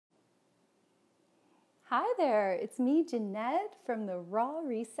Hi there, it's me, Jeanette from the Raw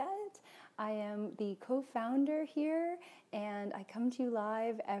Reset. I am the co-founder here, and I come to you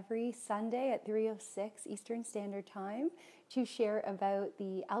live every Sunday at 3:06 Eastern Standard Time to share about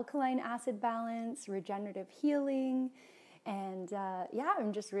the alkaline acid balance, regenerative healing, and yeah,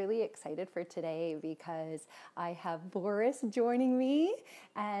 I'm just really excited for today because I have Boris joining me,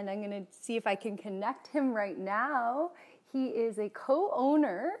 and I'm going to see if I can connect him right now. He is a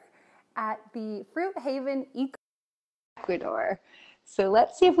co-owner at the Fruit Haven Ecuador. So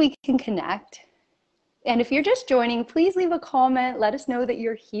let's see if we can connect. And if you're just joining, please leave a comment. Let us know that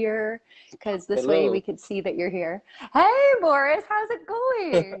you're here because this way we Hello. can see that you're here. Hey, Boris, how's it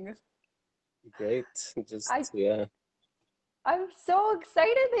going? Great. I, Yeah. I'm so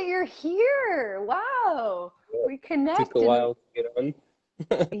excited that you're here. Wow. Yeah. We Took a connect. And while to get on.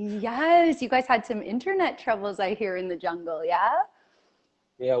 yes, you guys had some internet troubles, I hear, in the jungle, yeah?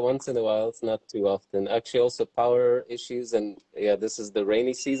 Yeah, once in a while. It's not too often. Actually, also power issues, and yeah, this is the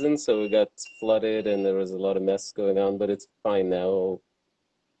rainy season, so we got flooded and there was a lot of mess going on, but it's fine now,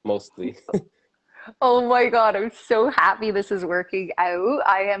 mostly. Oh my God, I'm so happy this is working out.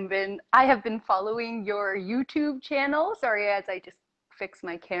 I have been following your YouTube channel. Sorry, as I just fix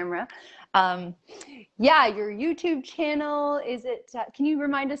my camera. Um, yeah, your YouTube channel, is it, can you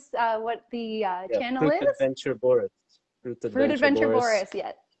remind us what the Yeah, channel Fruit is? Adventure Boris. Fruit Fruit Adventure Adventure Boris. Boris,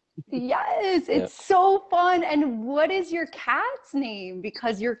 yeah. Yes, Yeah. it's so fun. And what is your cat's name?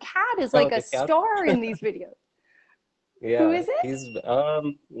 Because your cat is Oh, like a the cat? star in these videos. Who Yeah, is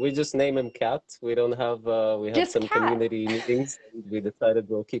it? we just name him Cat. We don't have we had Just some cat. community meetings and we decided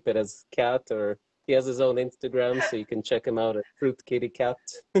we'll keep it as Cat, or he has his own Instagram, so you can check him out at Fruit Kitty Cat.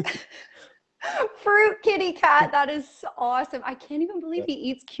 Fruit kitty cat. That is awesome. I can't even believe Yeah, he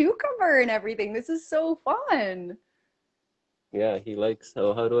eats cucumber and everything. This is so fun. yeah, he likes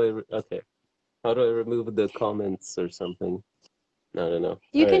how do okay. How do I remove the comments or something? I don't know.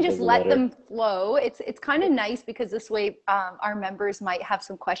 You All can right, just doesn't let matter. them flow. It's kind Yeah. of nice because this way our members might have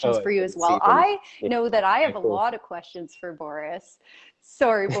some questions Oh, I for you as can see well. them. I Yeah, know that I have okay, a cool. lot of questions for Boris.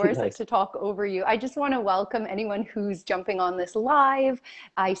 Sorry, Boris, like Nice. to talk over you. I just want to welcome anyone who's jumping on this live.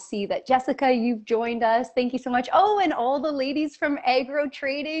 I see that Jessica, you've joined us. Thank you so much. Oh, and all the ladies from Agro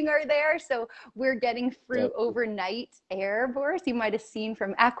Trading are there. So we're getting Yeah. fruit overnight air, Boris. You might have seen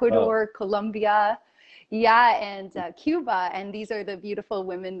from Wow. Ecuador, Colombia. Yeah, and Cuba, and these are the beautiful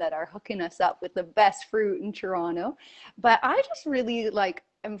women that are hooking us up with the best fruit in Toronto. But I just really like,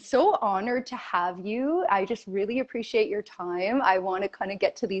 I'm so honored to have you. I just really appreciate your time. I want to kind of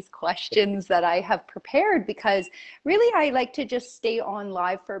get to these questions that I have prepared because really I like to just stay on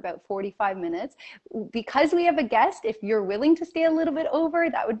live for about 45 minutes. Because we have a guest, if you're willing to stay a little bit over,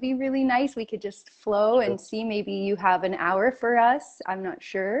 that would be really nice. We could just flow Sure. and see maybe you have an hour for us. I'm not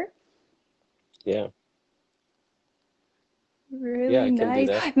sure. Yeah. Yeah, Really I can do nice.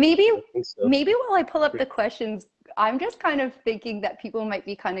 that. Maybe I think so. maybe while I pull up the questions, I'm just kind of thinking that people might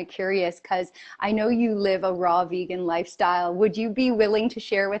be kind of curious because I know you live a raw vegan lifestyle. Would you be willing to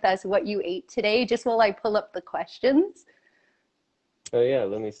share with us what you ate today just while I pull up the questions? Oh yeah,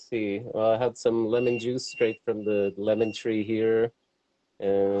 let me see. Well, I had some lemon juice straight from the lemon tree here,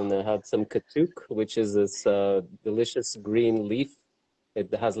 and I had some katuk, which is this delicious green leaf.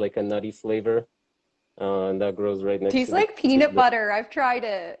 It has like a nutty flavor, and that grows right next Tastes to the like peanut the. butter. I've tried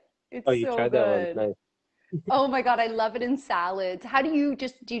it. Oh, It's you so tried that one? good. Nice. Oh my God, I love it in salads. How do you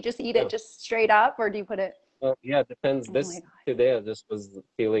just eat Yeah. it just straight up or do you put it? Well, yeah, it depends. Oh my This God. today I just was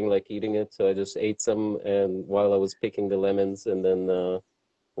feeling like eating it, so I just ate some, and while I was picking the lemons, and then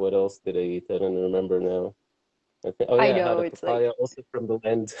what else did I eat? I don't remember now. Oh I yeah, I had know a it's like papaya also from the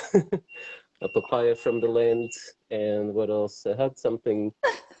land. A papaya from the land, and what else? I had something,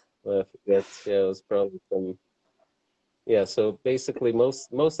 I forget. Yeah, it was probably some. Yeah, so basically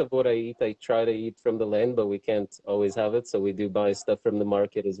most of what I eat, I try to eat from the land, but we can't always have it, so we do buy stuff from the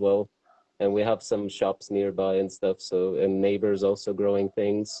market as well. And we have some shops nearby and stuff, so and neighbors also growing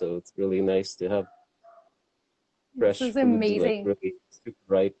things, so it's really nice to have this fresh is food, like amazing. really super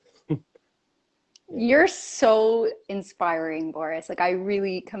ripe. Yeah. You're so inspiring, Boris. Like, I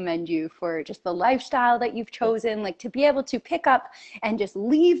really commend you for just the lifestyle that you've Yeah. chosen. Like, to be able to pick up and just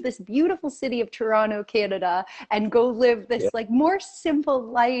leave this beautiful city of Toronto, Canada, and go live Yeah. this, like, more simple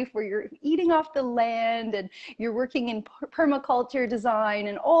life where you're eating off the land and you're working in permaculture design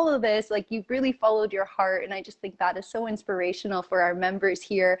and all of this. Like, you've really followed your heart. And I just think that is so inspirational for our members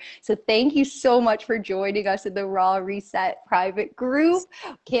here. So, thank you so much for joining us in the Raw Reset private group.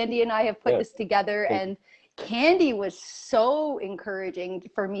 Candy and I have put Yeah. this together, Thank you. and Candy was so encouraging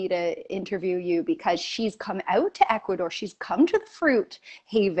for me to interview you because she's come out to Ecuador. She's come to the Fruit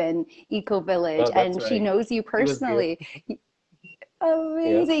Haven Eco Village Oh, that's and she right. knows you He was here. personally. Yeah.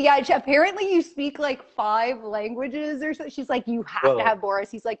 Amazing. Yeah, apparently you speak like 5 languages or so. She's like, you have to Well, have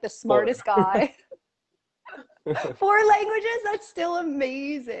Boris. He's like the 4. smartest guy. 4 languages? That's still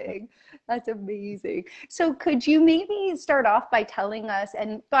amazing. That's amazing. So, could you maybe start off by telling us?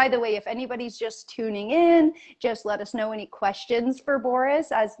 And by the way, if anybody's just tuning in, just let us know any questions for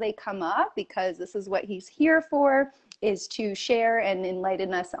Boris as they come up, because this is what he's here for, is to share and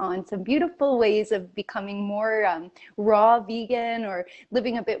enlighten us on some beautiful ways of becoming more raw vegan or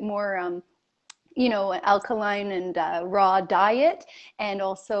living a bit more alkaline and raw diet, and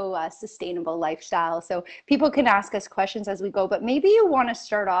also a sustainable lifestyle. So people can ask us questions as we go, but maybe you want to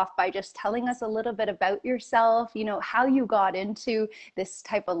start off by just telling us a little bit about yourself, how you got into this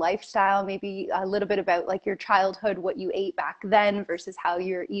type of lifestyle, maybe a little bit about like your childhood, what you ate back then versus how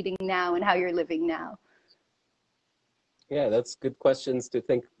you're eating now and how you're living now. Yeah, that's good questions to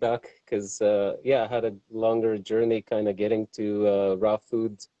think back because yeah, I had a longer journey kind of getting to raw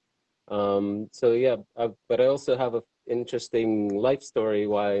food. So yeah, but I also have a interesting life story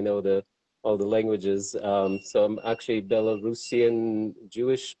why I know all the languages. So I'm actually Belarusian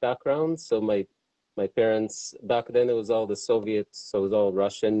Jewish background. So my parents back then it was all the Soviets, so it was all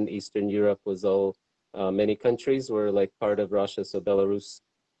Russian. Eastern Europe was all many countries were like part of Russia. So Belarus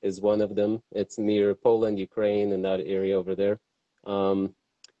is one of them. It's near Poland, Ukraine, and that area over there. Um,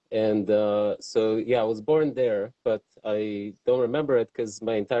 and so, yeah, I was born there, but I don't remember it because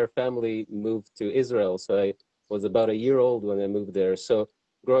my entire family moved to Israel. So I was about a year old when I moved there. So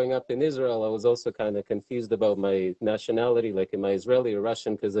growing up in Israel, I was also kind of confused about my nationality, like am I Israeli or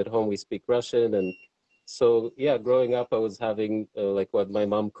Russian? Because at home we speak Russian. And so, yeah, growing up, I was having like what my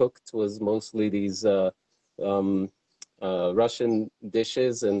mom cooked was mostly these um, Russian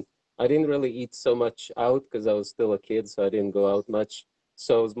dishes. And I didn't really eat so much out because I was still a kid, so I didn't go out much.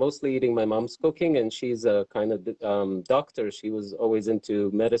 So I was mostly eating my mom's cooking, and she's a kind of doctor. She was always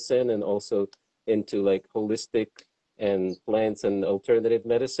into medicine and also into like holistic and plants and alternative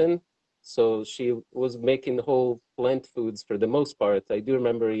medicine. So she was making whole plant foods for the most part. I do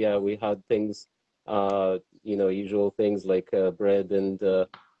remember, yeah, we had things, usual things like bread and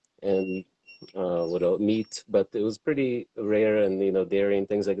what else, meat, but it was pretty rare and, dairy and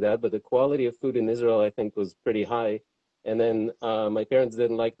things like that. But the quality of food in Israel, I think, was pretty high. And then my parents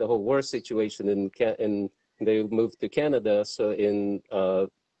didn't like the whole war situation and they moved to Canada. So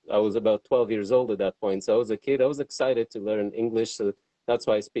I was about 12 years old at that point. So I was a kid. I was excited to learn English. So that's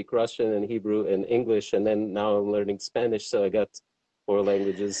why I speak Russian and Hebrew and English. And then now I'm learning Spanish. So I got 4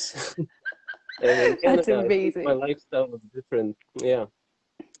 languages. And in That's Canada, I think my amazing. lifestyle was different. Yeah,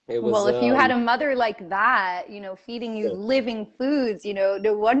 it Well, was, if you had a mother like that, feeding you yeah. living foods,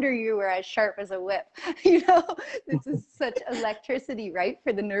 no wonder you were as sharp as a whip. This is such electricity, right,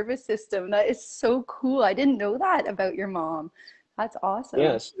 for the nervous system. That is so cool. I didn't know that about your mom. That's Yeah,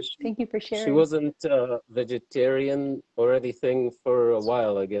 awesome. Thank you for she sharing. wasn't vegetarian or anything for a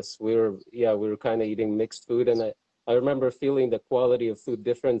while, I guess. We were kind of eating mixed food, and I remember feeling the quality of food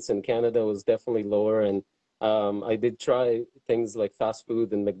difference in Canada was definitely lower. And I did try things like fast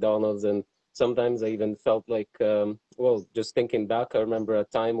food and McDonald's, and sometimes I even felt like, well, just thinking back, I remember a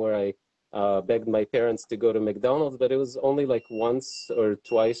time where I begged my parents to go to McDonald's, but it was only like once or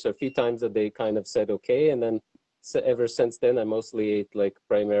twice or a few times that they kind of said okay, and then so ever since then, I mostly ate like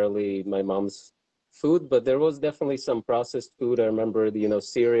primarily my mom's food, but there was definitely some processed food. I remember,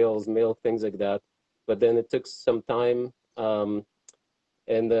 cereals, milk, things like that. But then it took some time.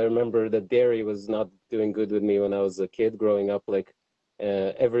 And I remember the dairy was not doing good with me when I was a kid growing up. Like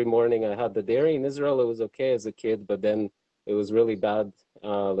every morning I had the dairy in Israel. It was okay as a kid, but then it was really bad,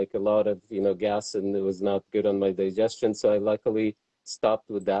 like a lot of, gas, and it was not good on my digestion. So I luckily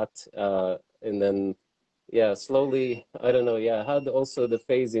stopped with that. And then yeah, slowly, I don't know. Yeah, I had also the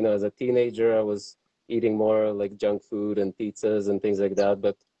phase, as a teenager, I was eating more like junk food and pizzas and things like that,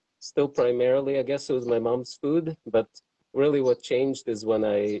 but still primarily, I guess it was my mom's food. But really what changed is when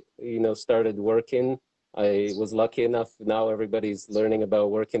I, started working. I was lucky enough, now everybody's learning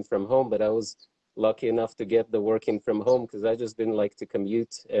about working from home, but I was lucky enough to get the working from home because I just didn't like to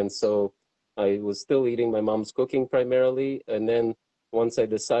commute. And so I was still eating my mom's cooking primarily. And then once I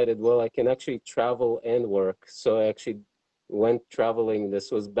decided, well, I can actually travel and work. So I actually went traveling.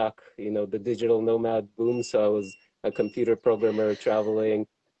 This was back, the digital nomad boom. So I was a computer programmer traveling.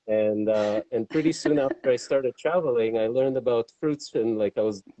 And pretty soon after I started traveling, I learned about fruits and like I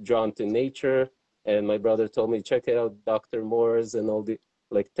was drawn to nature. And my brother told me, check it out, Dr. Moore's and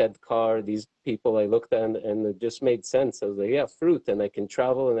like Ted Carr, these people I looked at, and it just made sense. I was like, yeah, fruit, and I can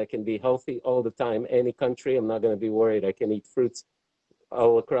travel and I can be healthy all the time. Any country, I'm not going to be worried. I can eat fruits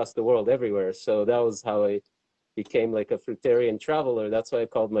all across the world, everywhere. So that was how I became like a fruitarian traveler. That's why I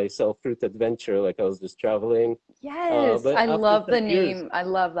called myself Fruit Adventure. Like I was just traveling. Yes, But I after love some the years, name. I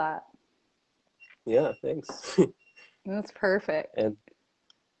love that. yeah, thanks. That's perfect. And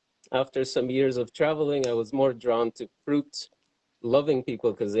after some years of traveling, I was more drawn to fruit loving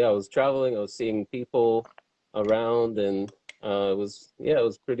people because yeah, I was traveling, I was seeing people around, and it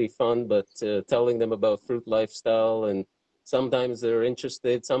was pretty fun. But telling them about fruit lifestyle, and sometimes they're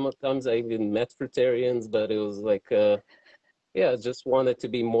interested. Sometimes I even met fruitarians, but it was like yeah, just wanted to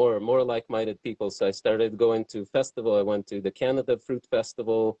be more like-minded people. So I started going to festival. I went to the Canada Fruit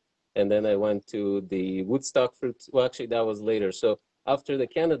Festival, and then I went to the Woodstock Fruit. Well, actually, that was later. So after the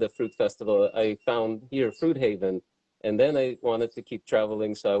Canada Fruit Festival, I found here Fruit Haven, and then I wanted to keep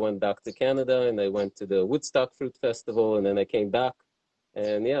traveling. So I went back to Canada, and I went to the Woodstock Fruit Festival, and then I came back,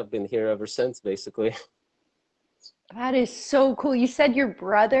 and yeah, I've been here ever since, basically. That is so cool. You said your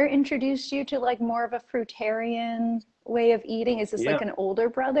brother introduced you to like more of a fruitarian way of eating. Is this like Yeah. an older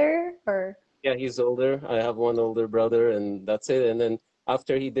brother or? Yeah, he's older. I have one older brother, and that's it. And then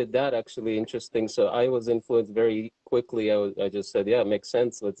after he did that, actually interesting. So I was influenced very quickly. I just said, yeah, it makes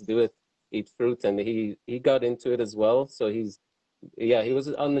sense. Let's do it. Eat fruit, and he got into it as well. So yeah, he was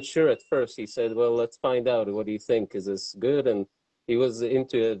unsure at first. He said, well, let's find out. What do you think? Is this good? And he was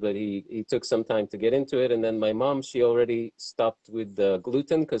into it, but he took some time to get into it. And then my mom, she already stopped with the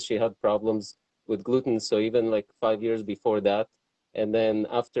gluten because she had problems with gluten. So even like 5 years before that. And then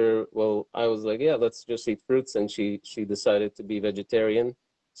after, well, I was like, yeah, let's just eat fruits. And she decided to be vegetarian.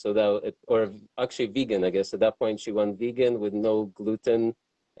 So or actually vegan, I guess. At that point, she went vegan with no gluten.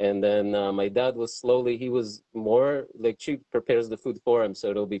 And then my dad was slowly, he was more like she prepares the food for him. So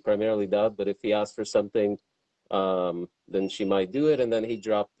it'll be primarily that. But if he asks for something, then she might do it. And then he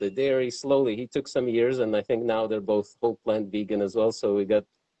dropped the dairy slowly. He took some years. And I think now they're both whole plant vegan as well. So we got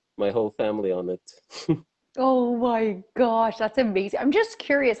my whole family on it. Oh my gosh, that's amazing. I'm just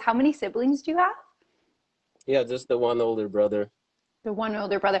curious, how many siblings do you have? Yeah, just the one older brother. The one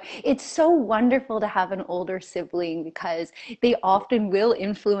older brother. It's so wonderful to have an older sibling because they often will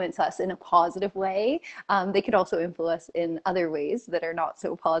influence us in a positive way. They could also influence in other ways that are not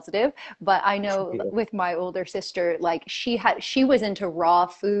so positive. But I know Yeah. with my older sister, like she was into raw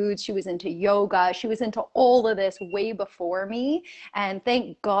foods, she was into yoga, she was into all of this way before me. And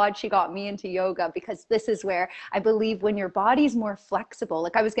thank God she got me into yoga because this is where I believe when your body's more flexible,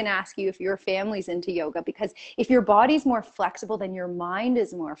 like I was going to ask you if your family's into yoga, because if your body's more flexible, then your mind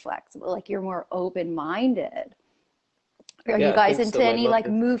is more flexible, like you're more open-minded. Are you Yeah, I guys think into so. My any like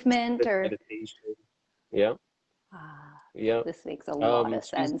mother movement did or? meditation. Yeah, Ah, yeah. this makes a lot of She's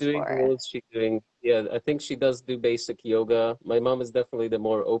sense doing for it. those. She's doing, yeah, I think she does do basic yoga. My mom is definitely the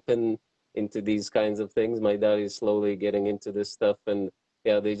more open into these kinds of things. My dad is slowly getting into this stuff. And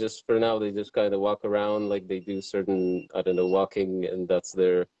yeah, they just, for now, they just kind of walk around like they do certain, I don't know, walking, and that's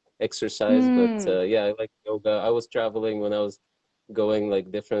their exercise. But Hmm. yeah, I like yoga. I was traveling when I was going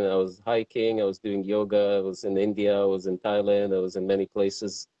like different. I was hiking, I was doing yoga, I was in India, I was in Thailand, I was in many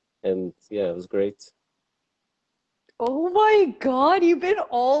places. And yeah, it was great. Oh my God, you've been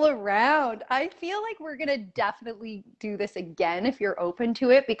all around. I feel like we're gonna definitely do this again if you're open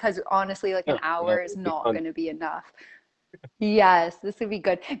to it, because honestly, like Yeah, an yeah, hour it is would be not fun. gonna be enough. Yes, this would be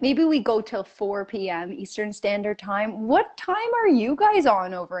good. Maybe we go till 4 p.m. Eastern Standard Time. What time are you guys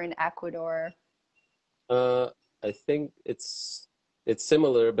on over in Ecuador? Uh, I think it's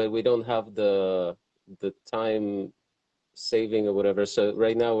similar, but we don't have the time saving or whatever. So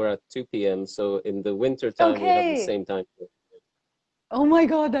right now we're at 2 p.m. So in the winter time we have the Okay. same time. Oh my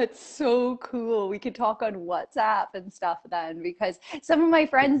God, that's so cool. We could talk on WhatsApp and stuff then, because some of my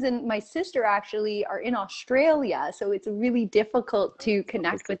friends and my sister actually are in Australia. So it's really difficult to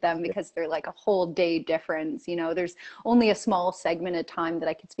connect with them Yeah. because they're like a whole day difference. You know, there's only a small segment of time that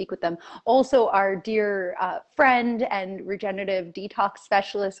I could speak with them. Also, our dear friend and regenerative detox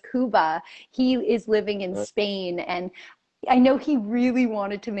specialist, Kuba, he is living in Uh, Spain, and I know he really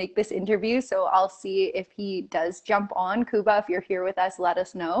wanted to make this interview, so I'll see if he does jump on. Kuba, if you're here with us, let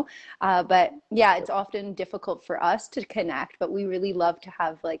us know. But yeah, it's often difficult for us to connect, but we really love to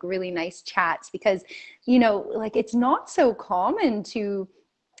have like really nice chats because, like it's not so common to,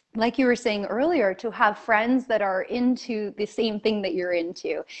 like you were saying earlier, to have friends that are into the same thing that you're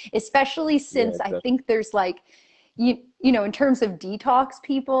into, especially yeah, since I exactly. think there's like, in terms of detox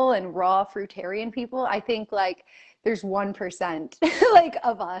people and raw fruitarian people, I think like there's 1% like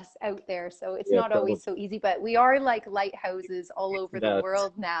of us out there. So it's Yeah, not probably always so easy, but we are like lighthouses all over the that.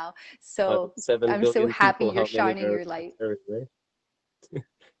 world now. Out of So 7 I'm so billion happy people, you're how many shining are your light. Earth, right?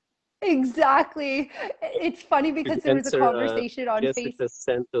 Exactly. It's funny Could because you there was a answer conversation on Face. Jessica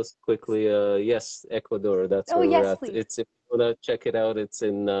Santos quickly? Yes, Ecuador, that's Oh, where we're yes, at. please. It's, if you wanna check it out, it's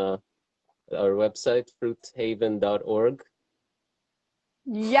in our website, fruithaven.org.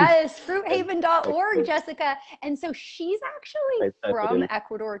 Yes, And fruithaven.org, Ecuador, Jessica. And so she's actually I type it from in.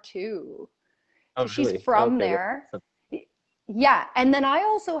 Ecuador too. Oh, So she's really? from Okay, there. Yeah, and then I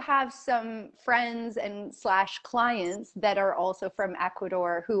also have some friends and slash clients that are also from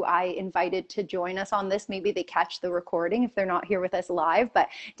Ecuador who I invited to join us on this. Maybe they catch the recording if they're not here with us live. But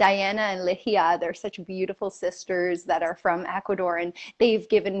Diana and Ligia, they're such beautiful sisters that are from Ecuador, and they've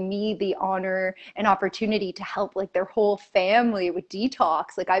given me the honor and opportunity to help like their whole family with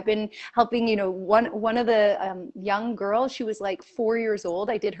detox. Like I've been helping, one of the young girls. She was like 4 years old.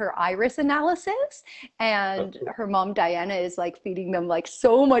 I did her iris analysis, and okay. her mom Diana is like feeding them like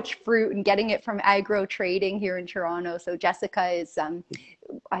so much fruit and getting it from agro trading here in Toronto. So Jessica is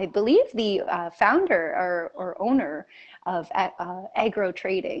I believe the founder or owner of agro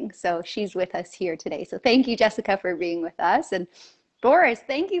trading. So she's with us here today. So thank you, Jessica, for being with us. And Boris,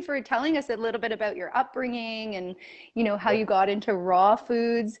 thank you for telling us a little bit about your upbringing and how Yeah. you got into raw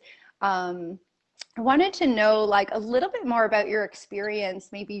foods. um, I wanted to know like a little bit more about your experience,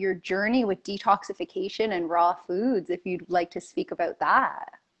 maybe your journey with detoxification and raw foods, if you'd like to speak about that.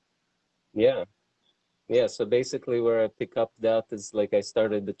 Yeah. Yeah, so basically where I pick up that is like I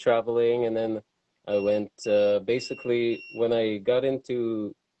started the traveling, and then I went basically when I got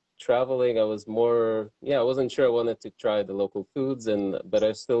into traveling I was more, yeah, I wasn't sure I wanted to try the local foods, and but I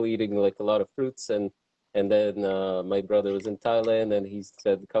was still eating like a lot of fruits, and then my brother was in Thailand and he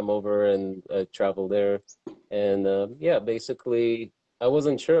said come over and travel there, and yeah, basically I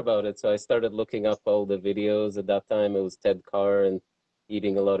wasn't sure about it, so I started looking up all the videos. At that time it was Ted Carr and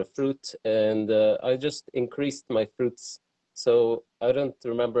eating a lot of fruit, and I just increased my fruits. So I don't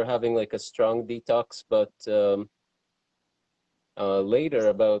remember having like a strong detox, but later,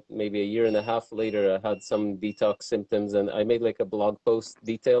 about maybe a year and a half later, I had some detox symptoms, and I made like a blog post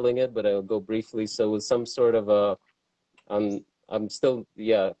detailing it, but I'll go briefly. So it was some sort of a, I'm still,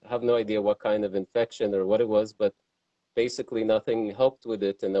 yeah, have no idea what kind of infection or what it was, but basically nothing helped with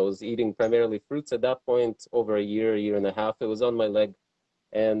it. And I was eating primarily fruits at that point over a year and a half. It was on my leg.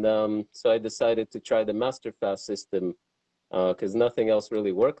 And so I decided to try the master fast system because nothing else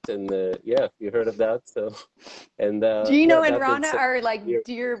really worked. And yeah, you heard of that. So, and yeah, Gino and that did Rana some are like year.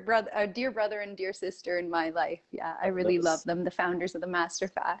 dear brother and dear sister in my life. Yeah, I Oh, really love nice. them, the founders of the Master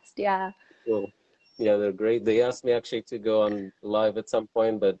Fast. Yeah. Cool. Yeah, they're great. They asked me actually to go on live at some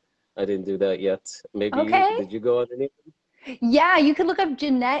point, but I didn't do that yet. Maybe you, Okay. did you go on any? Yeah, you can look up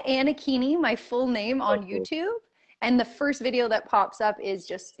Jeanette Anakini, my full name, Oh, on cool. YouTube. And the first video that pops up is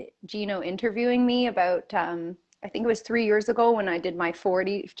just Gino interviewing me about, I think it was 3 years ago when I did my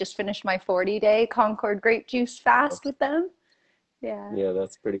 40, just finished my 40-day Concord grape juice fast with them. Yeah. Yeah,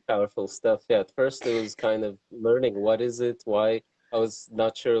 that's pretty powerful stuff. Yeah, at first it was kind of learning what is it, why. I was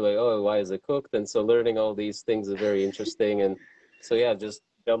not sure, like, oh, why is it cooked? And so learning all these things is very interesting. And so, yeah, just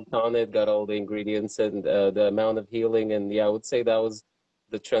jumped on it, got all the ingredients and the amount of healing. And yeah, I would say that was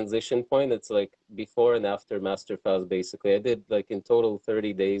the transition point. It's like before and after Master Fast, basically. I did like in total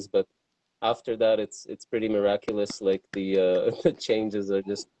 30 days, but after that, it's pretty miraculous. Like the the changes are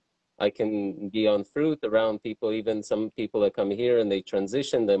just, I can be on fruit around people, even some people that come here and they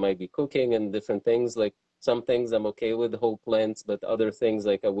transition, they might be cooking and different things. Like some things I'm okay with whole plants, but other things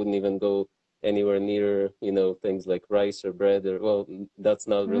like I wouldn't even go anywhere near, things like rice or bread or, well, that's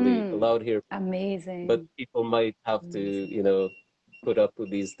not really Mm, allowed here, but amazing. people might have to, Amazing. put up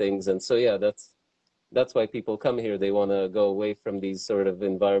with these things. And so, yeah, that's why people come here. They want to go away from these sort of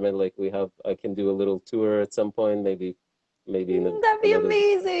environment like we have. I can do a little tour at some point, maybe in That'd be another.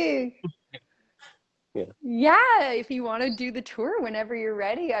 amazing. Yeah. Yeah, if you want to do the tour whenever you're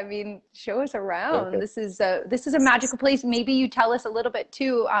ready, I mean, show us around. Okay. This is a magical place. Maybe you tell us a little bit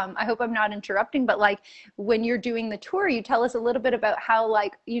too. I hope I'm not interrupting, but like when you're doing the tour, you tell us a little bit about how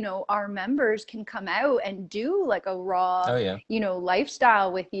like, our members can come out and do like a raw, Oh yeah.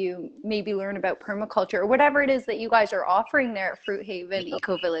 lifestyle with you, maybe learn about permaculture or whatever it is that you guys are offering there at Fruit Haven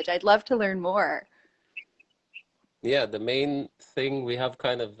Eco Village. I'd love to learn more. Yeah, the main thing we have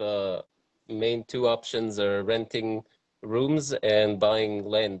kind of main two options are renting rooms and buying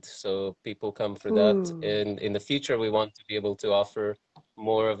land. So people come for that. Ooh. And in the future, we want to be able to offer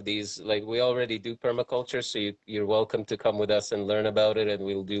more of these. Like we already do permaculture, so you're welcome to come with us and learn about it. And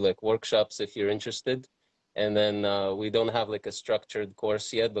we'll do like workshops if you're interested. And then we don't have like a structured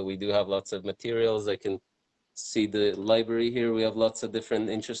course yet, but we do have lots of materials. I can see the library here. We have lots of different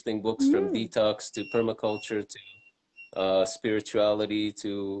interesting books from detox to permaculture to spirituality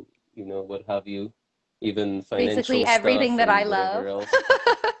to, you know, what have you, even Basically financial everything stuff that I and love. whatever else.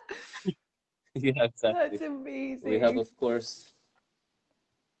 Yeah, exactly. That's We have, amazing. of course,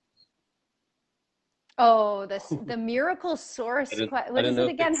 Oh, the Miracle Source Quest. I What don't is know it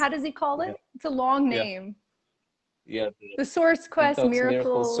if again? it's, How does he call yeah, it? It's a long yeah, name. yeah, The Source the Quest Detox Miracle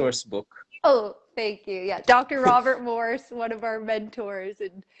Miracle. Source Book. Oh, thank you. Yeah, Dr. Robert Morse, one of our mentors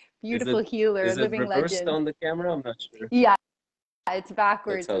and Is beautiful healer, is it living reversed legend. on the camera? I'm not sure. Yeah, it's That's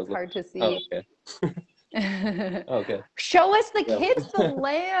backwards, how so it it's hard looks. to Oh, see. okay. Okay. Show us the Yeah. kids the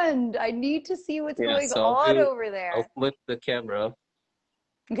land. I need to see what's Yeah. going So on over I'll there. flip the camera,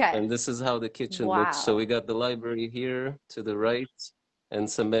 Okay. and this is how the kitchen looks. So Wow. we got the library here to the right, and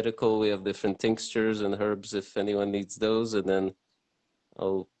some medical. We have different tinctures and herbs if anyone needs those. And then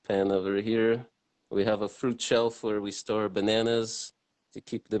I'll pan over here. We have a fruit shelf where we store bananas to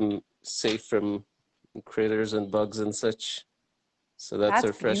keep them safe from critters and bugs and such. So that's That's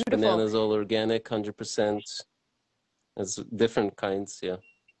our fresh beautiful. bananas, all organic, 100%. It's different kinds, yeah.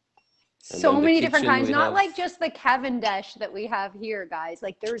 And So then the many different kitchen kinds, we not have, like just the Cavendish that we have here, guys.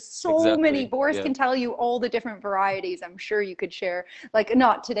 Like there's so many. exactly, Boris yeah. can tell you all the different varieties. I'm sure you could share, like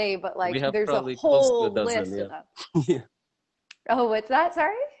not today, but We like have there's a probably close to a whole dozen, list of yeah. them. Yeah. Oh, what's that?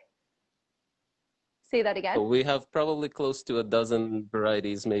 Sorry? Say that So again. we have probably close to a dozen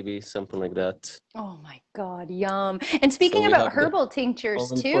varieties, maybe something like that. Oh my God, yum. And So speaking we about have the herbal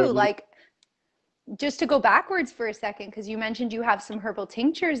tinctures all too, important, like just to go backwards for a second, because you mentioned you have some herbal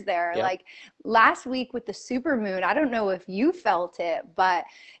tinctures there. yeah. Like last week with the supermoon, I don't know if you felt it, but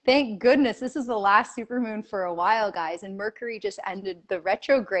thank goodness this is the last supermoon for a while, guys. And Mercury just ended the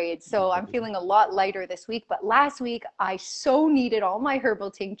retrograde. So I'm feeling a lot lighter this week. But last week, I so needed all my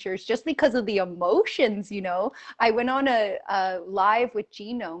herbal tinctures just because of the emotions, you know. I went on a live with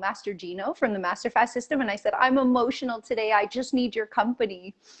Gino, Master Gino from the Master Fast system, and I said, I'm emotional today. I just need your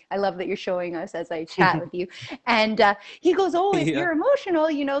company. I love that you're showing us as I chat with you. And he goes, oh, if Yeah. you're emotional,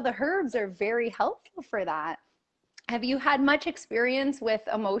 you know, the herbs are very helpful for that. Have you had much experience with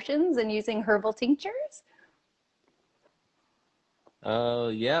emotions and using herbal tinctures?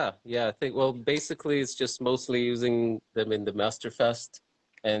 Yeah. I think, well, basically it's just mostly using them in the master fast.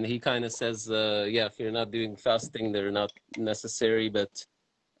 And he kind of says, yeah, if you're not doing fasting, they're not necessary. But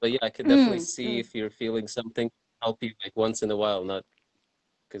yeah, I can definitely Mm, see mm, if you're feeling something, help you like once in a while, not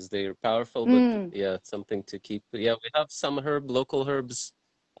because they're powerful, but mm. yeah, it's something to keep. But yeah, we have some local herbs.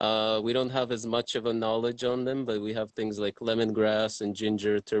 We don't have as much of a knowledge on them, but we have things like lemongrass and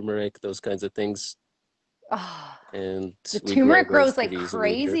ginger, turmeric, those kinds of things. Oh, And the we grow turmeric those grows like pretty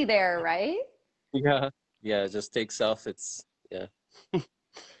easily here. crazy there, right? Yeah. Yeah, it just takes off. It's, yeah.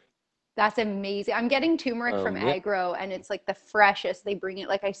 That's amazing. I'm getting turmeric from Yeah. Agro, and it's like the freshest. They bring it,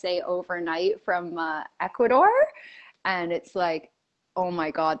 like I say, overnight from Ecuador, and it's like, oh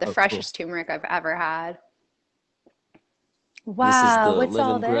my God, the Oh, cool. freshest turmeric I've ever had. This is Wow, the what's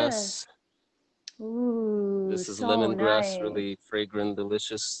all this? lemongrass. Ooh, This is so lemongrass, nice. really fragrant,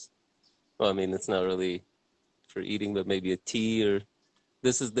 delicious. Well, I mean, it's not really for eating, but maybe a tea or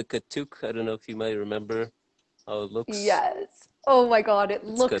this is the katuk. I don't know if you might remember how it looks. Yes. Oh my God, it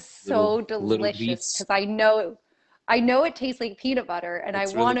It's got looks so little delicious leaves. because I know it tastes like peanut butter and I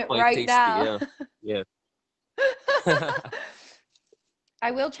It's really want it quite right tasty. now. Yeah. Yeah. I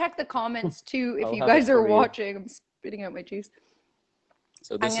will check the comments too if I'll you have it guys are for you. watching. I'm spitting out my juice.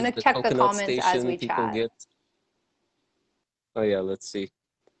 So I'm this is gonna the check the coconut comments as station we people chat. get. Oh yeah, let's see.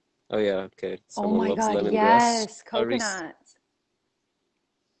 Oh yeah, okay. Oh Someone my loves God, lemongrass. yes, Boris. coconuts.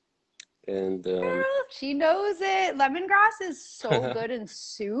 And Girl, she knows it. Lemongrass is so good in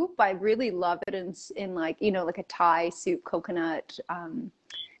soup. I really love it in like, you know, like a Thai soup, coconut,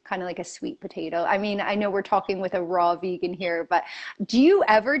 kind of like a sweet potato. I mean, I know we're talking with a raw vegan here, but do you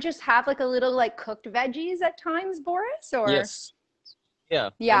ever just have like a little like cooked veggies at times, Boris? Or yes, yeah,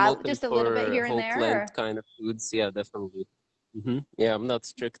 I'm yeah, open just a little bit for here and whole there? plant Or? kind of foods. Yeah, definitely. Yeah, I'm not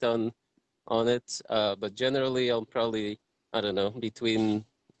strict on it, but generally I'll probably, I don't know, between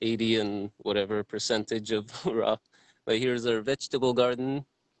 80 and whatever percentage of raw. But here's our vegetable garden.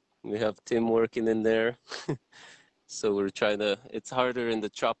 We have Tim working in there. So we're trying to, it's harder in the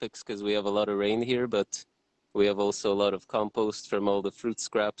tropics because we have a lot of rain here, but we have also a lot of compost from all the fruit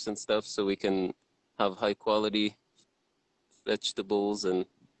scraps and stuff, so we can have high quality vegetables and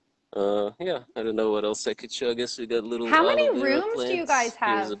yeah, I don't know what else I could show. I guess we got little How aloe many vera rooms do you guys plants.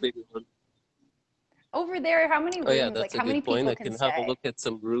 Here's have? a big one. Over there, how many Oh yeah, rooms? Like that's a how many good point. people I can can have a stay? look at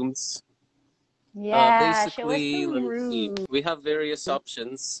some rooms. Yeah, show us Basically, the let me see. room. We have various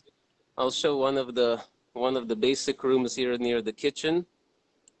options. I'll show one of the basic rooms here near the kitchen.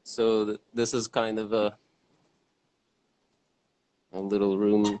 So this is kind of a little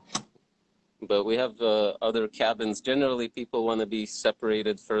room, but we have other cabins. Generally, people want to be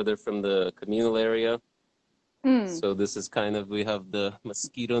separated further from the communal area. Mm, So this is kind of, we have the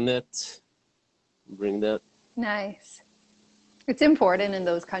mosquito net. Bring that. nice. It's important in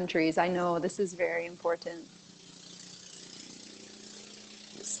those countries. I know this is very important.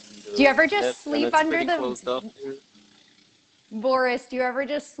 Do you Mosquito ever net, just and sleep it's under pretty the, closed off here. Boris, do you ever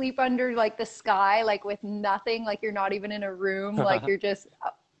just sleep under like the sky, like with nothing, like you're not even in a room, like you're just,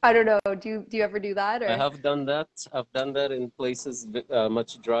 I don't know. Do you ever do that I or? have done that. I've done that in places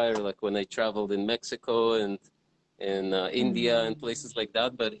much drier, like when I traveled in Mexico and in India and places like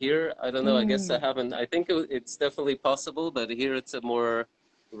that. But here, I don't know. I guess I Mm, haven't. I think it's definitely possible, but here it's a more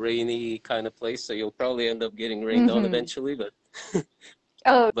rainy kind of place, so you'll probably end up getting rained on mm-hmm. eventually. But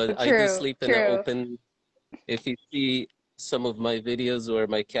Oh, but I do true, sleep in an true. open. If you see some of my videos or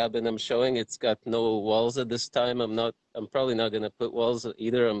my cabin I'm showing, it's got no walls at this time. I'm probably not gonna put walls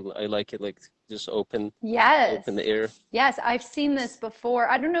either. I like it like just open Yes. air. Yes, I've seen this before.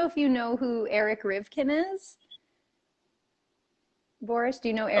 I don't know if you know who Eric Rivkin is. Boris, do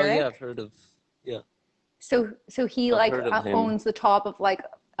you know Oh yeah, I've Eric? heard of, yeah, So he I've like heard of him. owns the top of like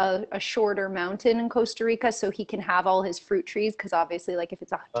a shorter mountain in Costa Rica, so he can have all his fruit trees because obviously, like if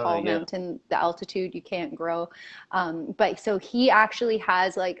it's a tall Yeah. mountain, the altitude you can't grow. But so he actually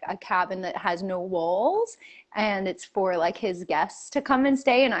has like a cabin that has no walls, and it's for like his guests to come and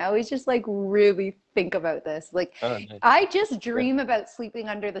stay. And I always just like really think about this. Like Oh, nice. I just Yeah. dream about sleeping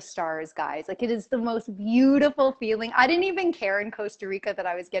under the stars, guys. Like it is the most beautiful feeling. I didn't even care in Costa Rica that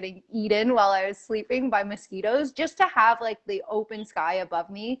I was getting eaten while I was sleeping by mosquitoes. Just to have like the open sky above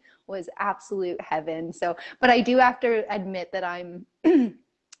me was absolute heaven. So, but I do have to admit that I'm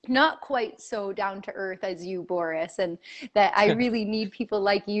not quite so down to earth as you, Boris, and that I really need people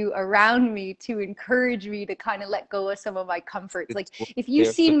like you around me to encourage me to kind of let go of some of my comforts. It's Like if you've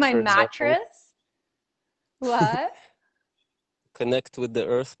seen barefoot, my for example. mattress, what? Connect with the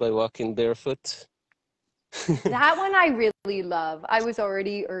earth by walking barefoot. That one I really love. I was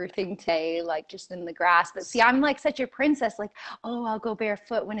already earthing today, like just in the grass. But see, I'm like such a princess, like, oh, I'll go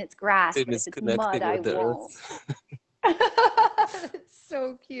barefoot when it's grass, It but if is it's mud, connecting I with the won't. earth. It's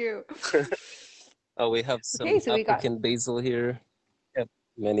so cute. Oh, we have Okay, some so we got. African basil here. Yep,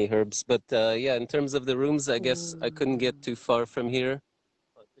 many herbs. But yeah, in terms of the rooms, I guess I couldn't Ooh. get too far from here.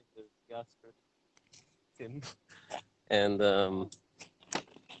 I think there's gas for Tim. And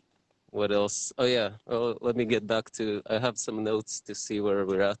what else? Oh yeah. Oh, let me get back to. I have some notes to see where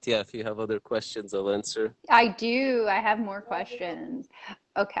we're at. Yeah, if you have other questions, I'll answer. I do. I have more questions.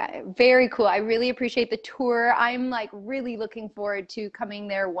 Okay, very cool. I really appreciate the tour. I'm like really looking forward to coming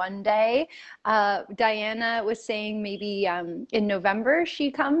there one day. Diana was saying maybe in November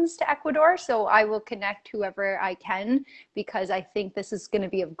she comes to Ecuador, so I will connect whoever I can because I think this is going to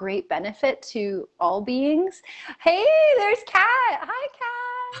be of great benefit to all beings. Hey, there's Kat. Hi, Kat.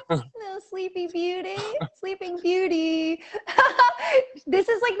 Little sleepy beauty, sleeping beauty. This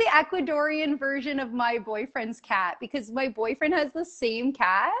is like the Ecuadorian version of my boyfriend's cat because my boyfriend has the same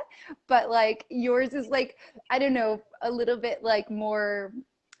cat, but like yours is like, I don't know, a little bit like more,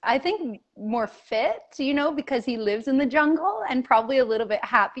 I think more fit, because he lives in the jungle and probably a little bit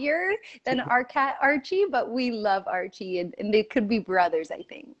happier than our cat Archie, but we love Archie and they could be brothers, I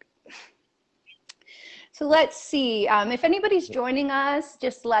think. So let's see. If anybody's joining us,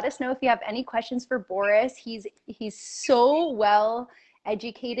 just let us know if you have any questions for Boris. He's so well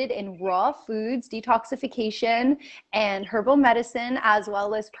educated in raw foods, detoxification, and herbal medicine, as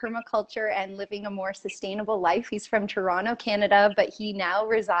well as permaculture and living a more sustainable life. He's from Toronto, Canada, but he now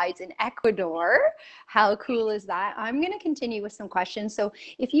resides in Ecuador. How cool is that? I'm going to continue with some questions. So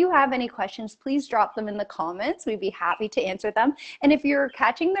if you have any questions, please drop them in the comments. We'd be happy to answer them. And if you're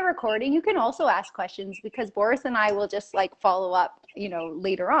catching the recording, you can also ask questions because Boris and I will just like follow up,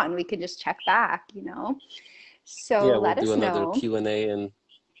 later on. We can just check back. So Yeah, we'll let do us another know. Q&A and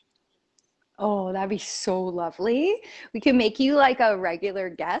Oh, that'd be so lovely. We can make you like a regular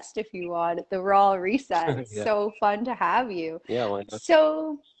guest if you want at the Raw Reset. It's yeah, so fun to have you. yeah, why not?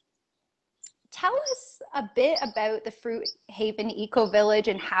 So tell us a bit about the Fruit Haven Eco Village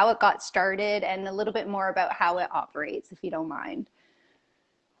and how it got started and a little bit more about how it operates, if you don't mind.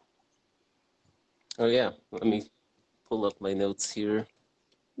 Oh yeah, let me pull up my notes here.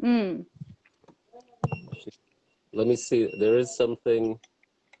 Mm. Let me see. There is something.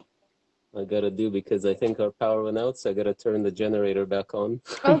 I gotta do because I think our power went out, so I gotta turn the generator back on.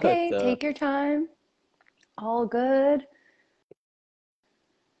 But Okay, take your time. All good.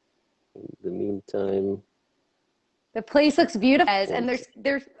 in the meantime, The place looks beautiful, and okay.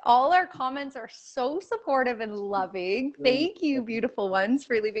 there's all our comments are so supportive and loving. Thank you, beautiful ones,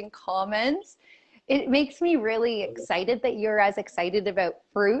 for leaving comments. It makes me really excited that you're as excited about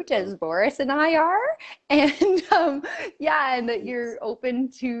fruit as Boris and I are, and yeah, and that you're open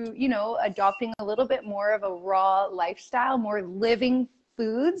to adopting a little bit more of a raw lifestyle, more living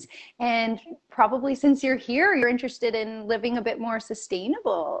foods, and probably since you're here, you're interested in living a bit more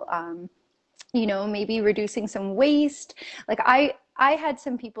sustainable. Maybe reducing some waste. Like I had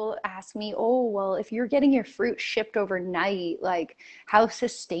some people ask me, "Oh, well, if you're getting your fruit shipped overnight, like how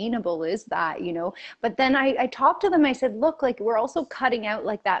sustainable is that?" But then I talked to them. I said, "Look, like we're also cutting out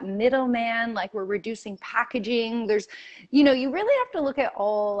like that middleman, like we're reducing packaging. You really have to look at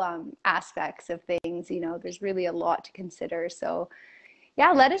all aspects of things. There's really a lot to consider. So,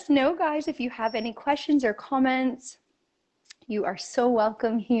 yeah, let us know, guys, if you have any questions or comments. You are so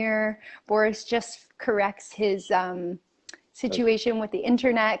welcome here. Boris just corrects his situation with the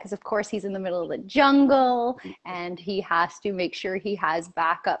internet because, of course, he's in the middle of the jungle and he has to make sure he has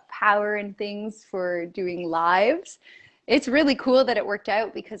backup power and things for doing lives. It's really cool that it worked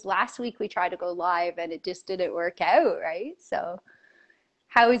out because last week we tried to go live and it just didn't work out, right? So,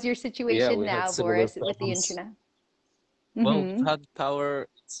 how is your Yeah, situation we had now, similar Boris, with the problems. internet? Well, we've Mm-hmm. had power.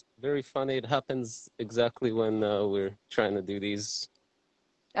 It's very funny. It happens exactly when we're trying to do these.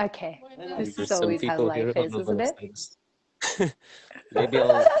 Okay. This is There's some always how people here. life Hold is, on, isn't it? maybe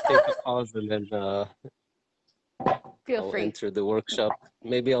I'll take a pause and then Feel I'll free. enter the workshop.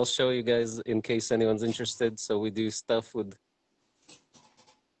 Maybe I'll show you guys in case anyone's interested. So we do stuff with,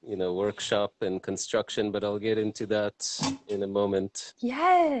 workshop and construction, but I'll get into that in a moment.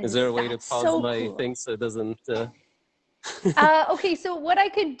 Is there Yes, a way to that's pause so my cool. thing so it doesn't? Okay, so what I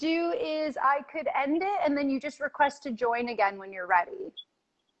could do is I could end it and then you just request to join again when you're ready.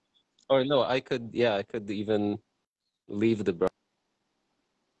 Or no, I could even leave the.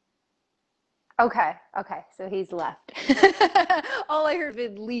 Okay, okay, so he's left. All I heard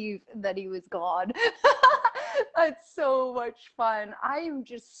was leave, that he was gone. That's so much fun. I am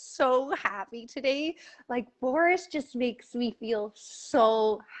just so happy today. Like Boris just makes me feel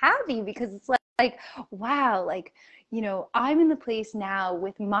so happy because it's like wow, like I'm in the place now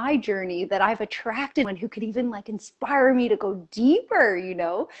with my journey that I've attracted someone who could even like inspire me to go deeper.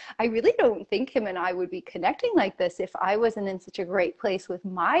 I really don't think him and I would be connecting like this if I wasn't in such a great place with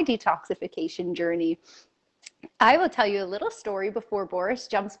my detoxification journey. I will tell you a little story before Boris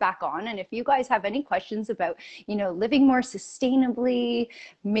jumps back on. And if you guys have any questions about, living more sustainably,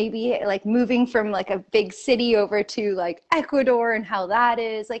 maybe like moving from like a big city over to like Ecuador and how that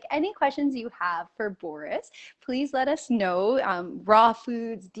is, like any questions you have for Boris, please let us know. Raw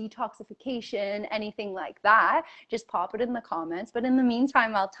foods, detoxification, anything like that, just pop it in the comments. But in the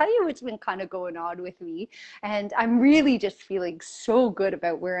meantime, I'll tell you what's been kind of going on with me. And I'm really just feeling so good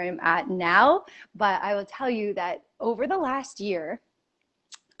about where I'm at now. But I will tell you that over the last year,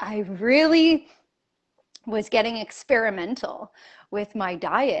 I really was getting experimental with my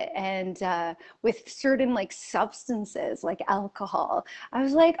diet and with certain like substances like alcohol. I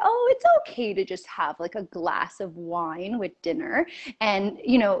was like, oh, it's okay to just have like a glass of wine with dinner. And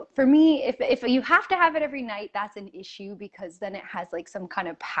for me, if you have to have it every night, that's an issue because then it has like some kind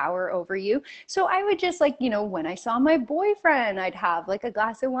of power over you. So I would just like, when I saw my boyfriend, I'd have like a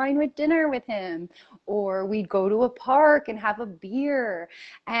glass of wine with dinner with him, or we'd go to a park and have a beer.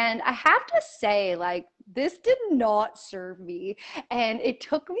 And I have to say, like, this did not serve me. And it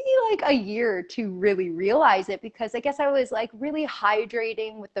took me like a year to really realize it because I guess I was like really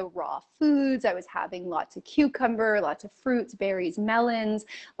hydrating with the raw foods. I was having lots of cucumber, lots of fruits, berries, melons,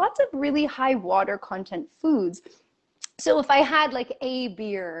 lots of really high water content foods. So if I had like a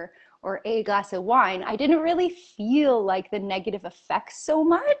beer or a glass of wine, I didn't really feel like the negative effects so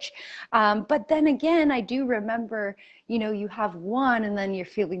much. But then again, I do remember, you have one and then you're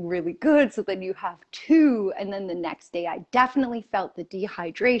feeling really good. So then you have two. And then the next day, I definitely felt the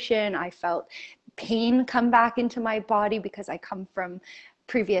dehydration. I felt pain come back into my body because I come from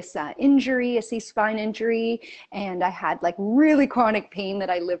previous injury, a C-spine injury, and I had like really chronic pain that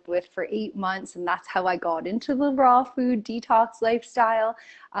I lived with for 8 months, and that's how I got into the raw food detox lifestyle.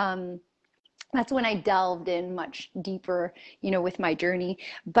 That's when I delved in much deeper, with my journey.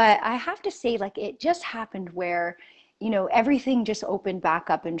 But I have to say, like, it just happened where, everything just opened back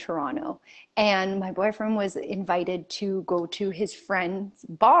up in Toronto. And my boyfriend was invited to go to his friend's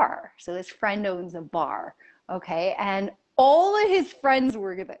bar. So his friend owns a bar. Okay. And all of his friends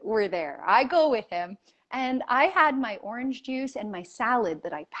were there. I go with him, and I had my orange juice and my salad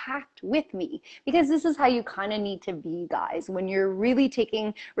that I packed with me, because this is how you kind of need to be, guys. When you're really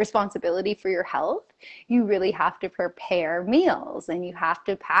taking responsibility for your health, you really have to prepare meals and you have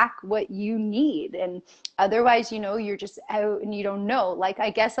to pack what you need. And otherwise, you're just out and you don't know. Like, I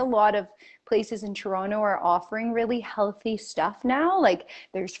guess a lot of places in Toronto are offering really healthy stuff now. Like,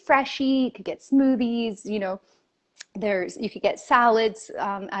 there's Freshie, you could get smoothies, you could get salads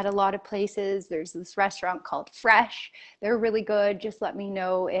at a lot of places. There's this restaurant called Fresh. They're really good. Just let me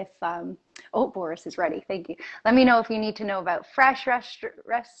know if oh, Boris is ready. Thank you. Let me know if you need to know about fresh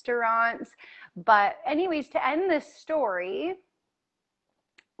restaurants. But anyways, to end this story,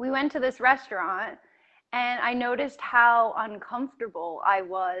 we went to this restaurant and I noticed how uncomfortable I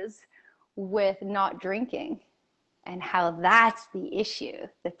was with not drinking, and how that's the issue,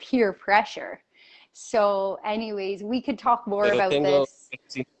 the peer pressure. So, anyways, we could talk more Pero about tengo, this,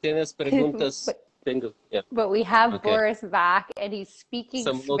 si tienes preguntas, but, tengo, yeah, but we have okay. Boris back and he's speaking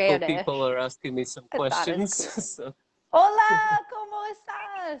Some local people Spanish. are asking me some That is questions. cool. So, Hola, ¿cómo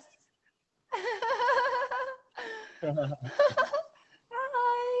estás?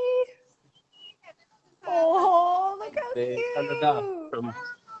 Hi. Oh, look how de Canada, cute. from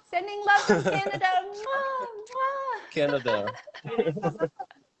Sending love from Canada. Mwah, Canada. mwah.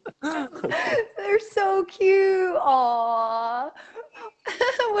 They're so cute. Aww.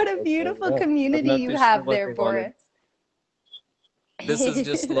 What a Okay, beautiful well, I'm community not you too sure have what there, they wanted. Boris. This is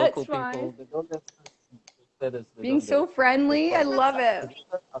just That's local fine. people. They don't have ustedes, ¿de Being dónde? so friendly, I love it.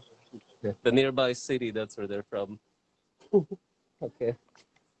 The nearby city, that's where they're from. Okay.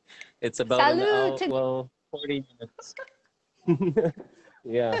 It's about an Salud hour, to well, 40 minutes.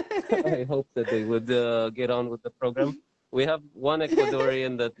 Yeah, I hope that they would get on with the program. We have one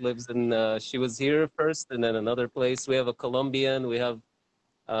Ecuadorian that lives in, she was here first and then another place. We have a Colombian. We have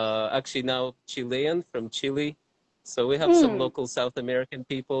actually now Chilean from Chile. So we have some mm. local South American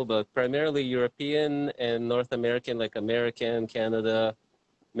people, but primarily European and North American, like American, Canada,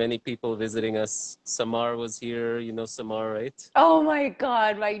 many people visiting us. Samar was here, you know Samar, right? Oh my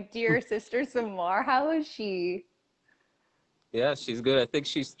God, my dear sister Samar, how is she? Yeah, she's good. I think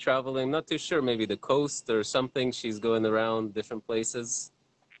she's traveling, not too sure, maybe the coast or something. She's going around different places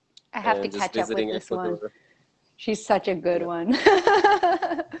I have to and just catch up with visiting this one. Ecuador. She's such a good Yeah. one.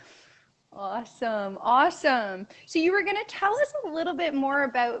 Awesome, awesome. So you were going to tell us a little bit more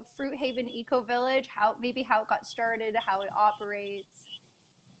about Fruit Haven Eco Village, how it got started, how it operates.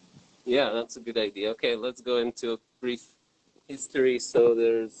 Yeah, that's a good idea. Okay, let's go into a brief history. So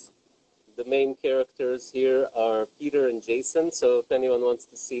there's the main characters here are Peter and Jason. So if anyone wants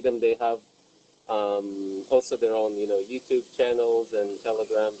to see them, they have also their own, YouTube channels and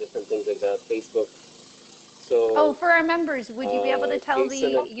Telegram, different things like that, Facebook. Oh, So for our members, would you be able to tell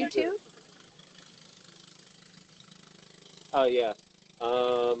Jason the and Peter. YouTube? Oh yeah.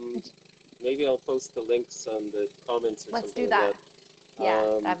 Um, Maybe I'll post the links on the comments or Let's something do like that. that.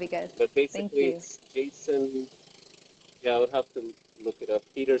 Yeah, that'd be good. But Thank basically, you. it's Jason. Yeah, I would have to look it up.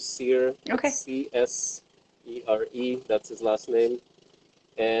 Peter Sear. It's Okay. Csere. That's his last name.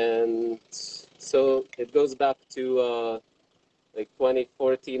 And so it goes back to like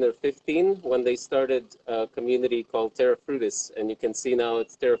 2014 or 15 when they started a community called Terra Frutis, and you can see now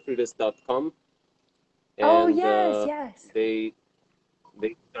it's terrafrutis.com. Oh, And yes, yes. they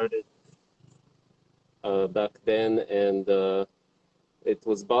started back then, and it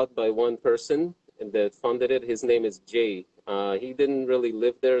was bought by one person and that funded it. His name is Jay. He didn't really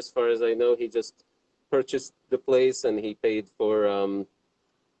live there, as far as I know. He just purchased the place and he paid for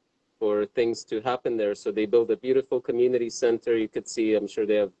things to happen there. So they built a beautiful community center. You could see, I'm sure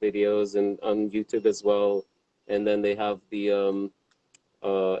they have videos and on YouTube as well. And then they have the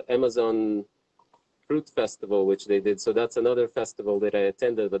Amazon Fruit Festival, which they did. So that's another festival that I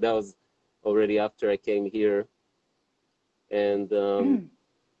attended, but that was already after I came here. And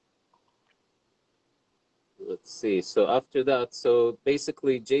let's see. So after that, so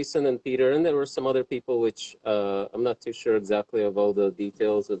basically Jason and Peter, and there were some other people, which I'm not too sure exactly of all the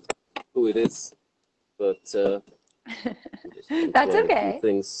details of who it is, but just That's learn a few okay.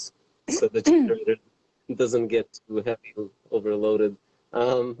 things so the generator doesn't get too heavy overloaded.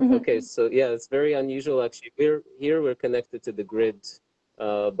 Okay, so yeah, it's very unusual actually. We're connected to the grid,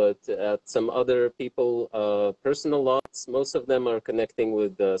 but at some other people, personal lots, most of them are connecting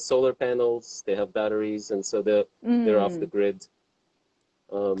with solar panels. They have batteries, and so they're off the grid.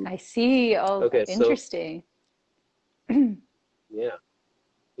 I see. Oh, Okay, so interesting. yeah.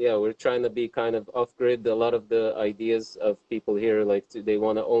 Yeah, we're trying to be kind of off grid. A lot of the ideas of people here, like they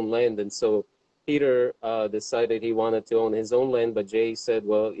want to own land, and so Peter decided he wanted to own his own land, but Jay said,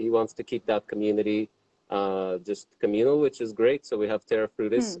 well, he wants to keep that community just communal, which is great. So we have Terra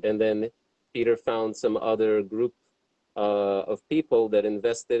Frutis. And then Peter found some other group of people that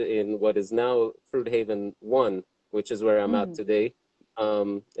invested in what is now Fruit Haven 1, which is where I'm at today.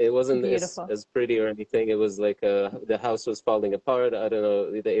 It wasn't Beautiful. as pretty or anything. It was like the house was falling apart. I don't know,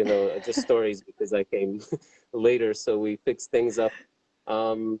 just stories because I came later. So we fixed things up.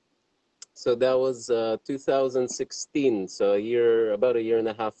 So that was 2016. So about a year and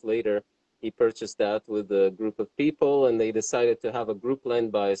a half later, he purchased that with a group of people, and they decided to have a group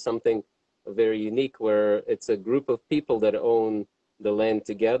land buy, something very unique, where it's a group of people that own the land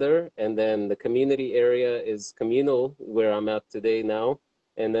together, and then the community area is communal, where I'm at today now.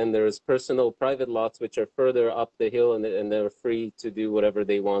 And then there's personal private lots, which are further up the hill, and they're free to do whatever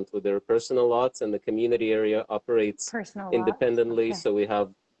they want with their personal lots. And the community area operates Personal lots. independently. Okay. So we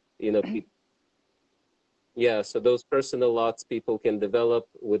have, yeah, so those personal lots people can develop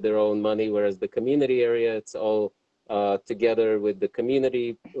with their own money, whereas the community area, it's all together with the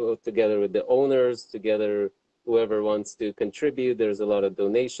community, together with the owners, together whoever wants to contribute. There's a lot of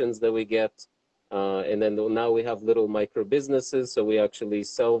donations that we get. And then now we have little micro businesses, so we actually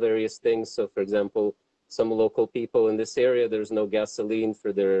sell various things. So for example, some local people in this area, there's no gasoline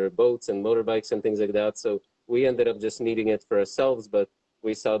for their boats and motorbikes and things like that. So we ended up just needing it for ourselves, but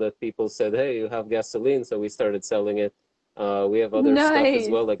we saw that people said, hey, you have gasoline, so we started selling it. We have other stuff as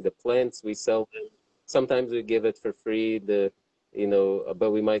well, like the plants, we sell them. Sometimes we give it for free,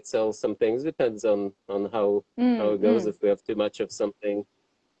 but we might sell some things. Depends on how it goes, if we have too much of something.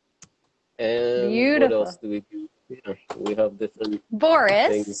 And Beautiful. what else do we do? Yeah, we have different Boris,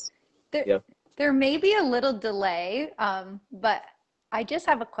 things. There may be a little delay, but I just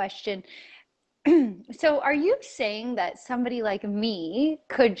have a question. So are you saying that somebody like me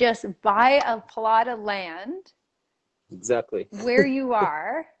could just buy a plot of land Exactly where you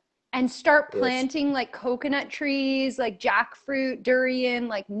are and start Yes. planting like coconut trees, like jackfruit, durian,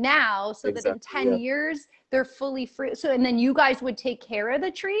 like now, so that in 10 years they're fully free? So, and then you guys would take care of the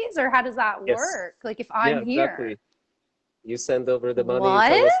trees, or how does that Yes. work? Like if I'm exactly. here. You send over the money, you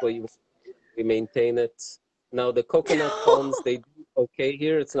tell us what you want, we maintain it. Now the coconut palms, they do okay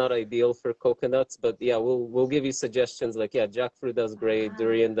here. It's not ideal for coconuts, but yeah, we'll give you suggestions. Like, yeah, jackfruit does great,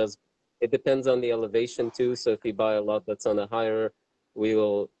 durian does. It depends on the elevation too. So if you buy a lot that's on a higher, we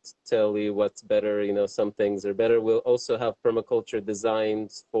will tell you what's better. Some things are better. We'll also have permaculture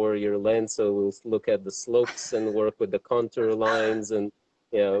designs for your land. So we'll look at the slopes and work with the contour lines. And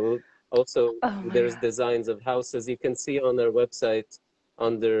yeah, also there's designs of houses. You can see on our website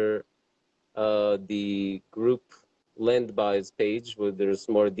under the group land buys page, where there's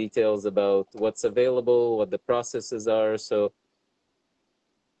more details about what's available, what the processes are. So,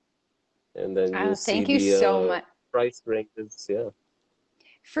 and then you'll see the price ranges. Yeah.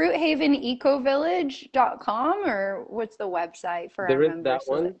 Fruithavenecovillage.com, or what's the website for our members? There is that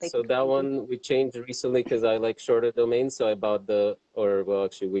one. So that one we changed recently because I like shorter domains. So I bought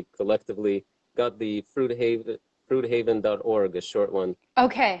actually we collectively got the fruithaven.org, a short one.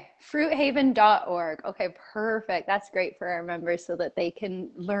 Okay, fruithaven.org. Okay, perfect. That's great for our members so that they can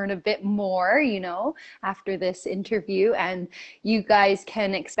learn a bit more, after this interview. And you guys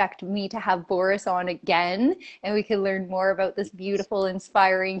can expect me to have Boris on again, and we can learn more about this beautiful,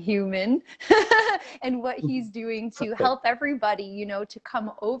 inspiring human and what he's doing to help everybody, to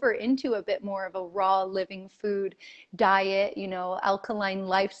come over into a bit more of a raw living food diet, alkaline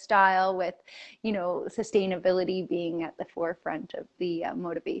lifestyle with, sustainability being at the forefront of the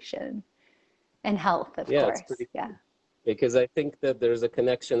motivation and health, of course. It's pretty cool. Because I think that there's a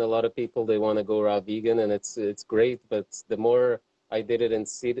connection. A lot of people, they want to go raw vegan, and it's great, but the more I did it in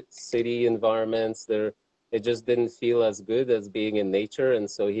city environments, it just didn't feel as good as being in nature. And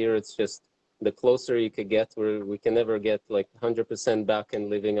so here it's just the closer you could get, where we can never get like 100% back and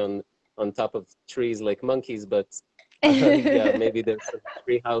living on top of trees like monkeys, but yeah, maybe there's some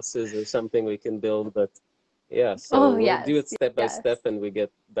tree houses or something we can build, but yeah, so we'll do it step by step, and we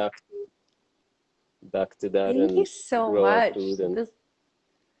get back to that. Thank you so much.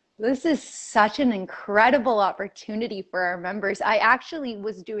 This is such an incredible opportunity for our members. I actually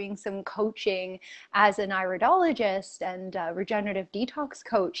was doing some coaching as an iridologist and regenerative detox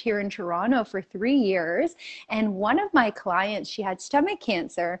coach here in Toronto for 3 years. And one of my clients, she had stomach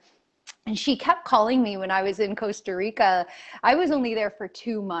cancer. And she kept calling me when I was in Costa Rica. I was only there for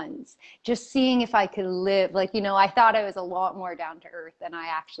 2 months, just seeing if I could live. Like, you know, I thought I was a lot more down to earth than I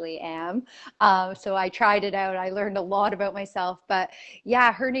actually am. So I tried it out. I learned a lot about myself. But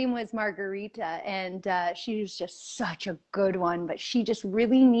yeah, her name was Margarita, and she was just such a good one. But she just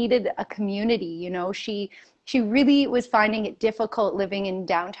really needed a community. You know, she really was finding it difficult living in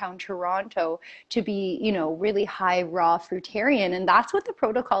downtown Toronto to be, you know, really high raw fruitarian. And that's what the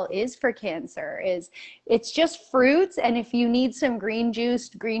protocol is for cancer, is it's just fruits. And if you need some green juice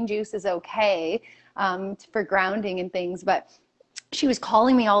is okay, for grounding and things. But she was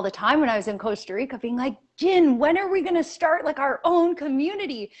calling me all the time when I was in Costa Rica, being like, Jin, when are we going to start like our own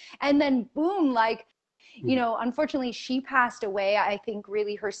community? And then boom, like, you know, unfortunately, she passed away. I think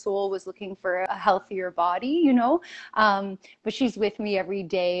really her soul was looking for a healthier body, you know. But she's with me every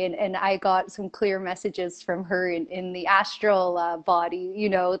day. And I got some clear messages from her in the astral body, you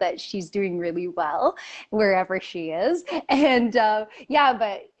know, that she's doing really well wherever she is. And yeah,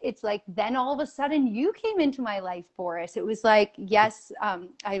 but it's like then all of a sudden you came into my life, Boris. It was like, yes,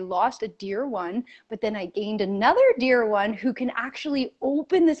 I lost a dear one, but then I gained another dear one who can actually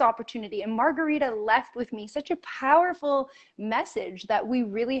open this opportunity. And Margarita left with me such a powerful message that we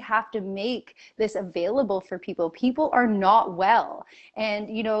really have to make this available for people. People are not well. And,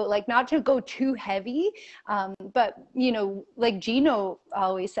 you know, like not to go too heavy, but, you know, like Gino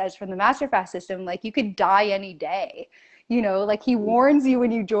always says from the Master Fast system, like you could die any day. You know, like he warns you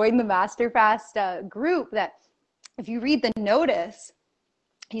when you join the Master Fast group that if you read the notice,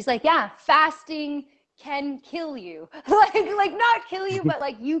 he's like, yeah, fasting can kill you. like not kill you, but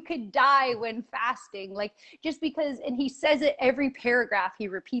like you could die when fasting. Like just because, and he says it every paragraph, he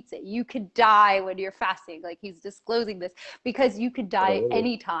repeats it. You could die when you're fasting. Like he's disclosing this because you could die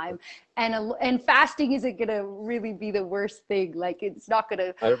anytime. And fasting isn't gonna really be the worst thing. Like it's not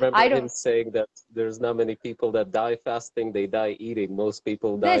gonna. I remember him saying that there's not many people that die fasting, they die eating. Most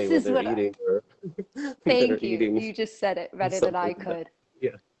people die when they're eating or Thank you. You just said it better than I could.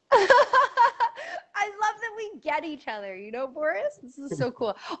 Yeah. I love that we get each other, you know, Boris? This is so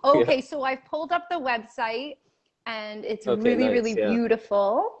cool. Okay, yeah. So I've pulled up the website and it's really, nice, really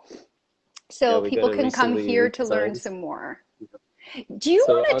beautiful. So people can come here to learn some more. Do you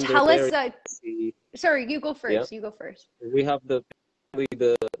want to tell us? Sorry, you go first. Yeah. You go first. We have the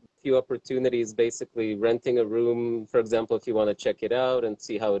few opportunities, basically renting a room, for example, if you want to check it out and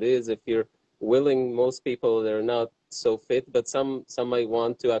see how it is. If you're willing, most people, they're not so fit, but some might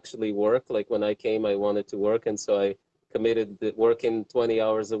want to actually work. Like when I came, I wanted to work, and so I committed to working 20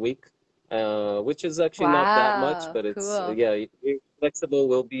 hours a week, which is actually not that much, but it's cool. Yeah, flexible.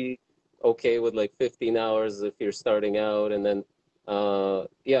 Will be okay with like 15 hours if you're starting out, and then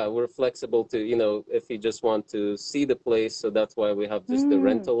yeah, we're flexible to, you know, if you just want to see the place. So that's why we have just the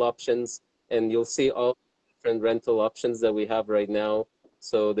rental options, and you'll see all different rental options that we have right now.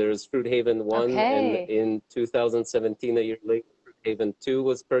 So there's Fruit Haven 1, and in 2017, a year later, Fruit Haven 2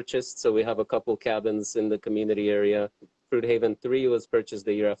 was purchased. So we have a couple cabins in the community area. Fruit Haven 3 was purchased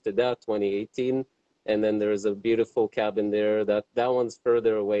the year after that, 2018. And then there's a beautiful cabin there. That one's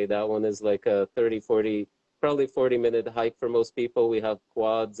further away. That one is like a 30, 40, probably 40-minute hike for most people. We have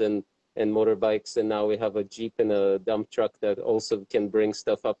quads and motorbikes, and now we have a Jeep and a dump truck that also can bring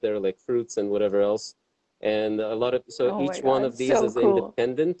stuff up there, like fruits and whatever else. And a lot of, so each one of these is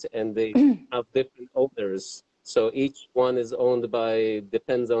independent, and they have different owners. So each one is owned by,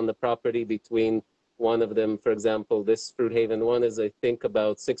 depends on the property between one of them. For example, this Fruit Haven 1 is, I think,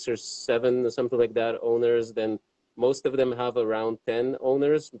 about 6 or 7 or something like that owners. Then most of them have around 10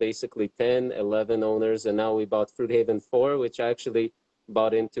 owners, basically 10, 11 owners. And now we bought Fruit Haven 4, which I actually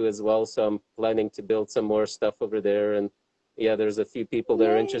bought into as well. So I'm planning to build some more stuff over there. And yeah, there's a few people that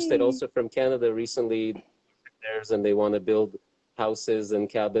are interested also from Canada recently, and they want to build houses and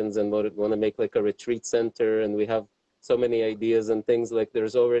cabins and want to make like a retreat center. And we have so many ideas and things. Like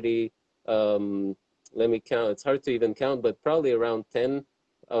there's already, let me count, it's hard to even count, but probably around 10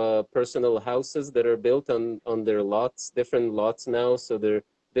 personal houses that are built on their lots, different lots now. So they're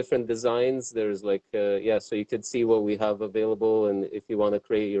different designs. There's like, yeah, so you could see what we have available. And if you want to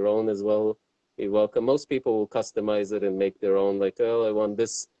create your own as well, you're welcome. Most people will customize it and make their own, like, oh, I want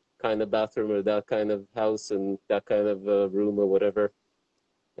this kind of bathroom or that kind of house and that kind of room or whatever.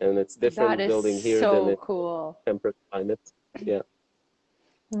 And it's different building here than in temperate climate. Yeah.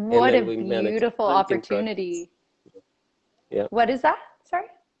 What a beautiful opportunity. Yeah. What is that? Sorry?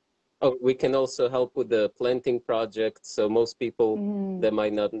 Oh, we can also help with the planting project. So most people that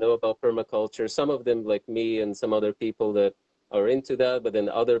might not know about permaculture, some of them like me and some other people that are into that, but then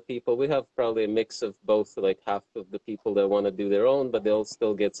other people, we have probably a mix of both, like half of the people that want to do their own, but they'll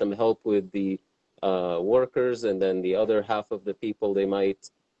still get some help with the workers, and then the other half of the people, they might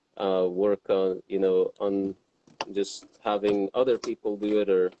work on, on just having other people do it,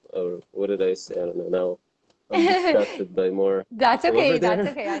 or what did I say? I don't know. Now I'm distracted by more That's people okay. over That's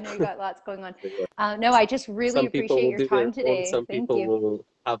there. okay. I know you got lots going on. Yeah. No, I just really Some people appreciate will your do their time own, today. some Thank people you. will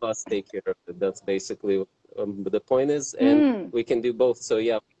have us take care of it. That's basically what the point is. And Mm. we can do both. So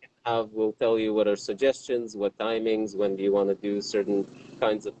yeah, we'll tell you what are suggestions, what timings, when do you want to do certain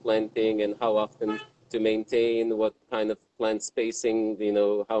kinds of planting, and how often to maintain, what kind of plant spacing,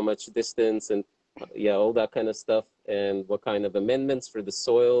 how much distance, and yeah, all that kind of stuff, and what kind of amendments for the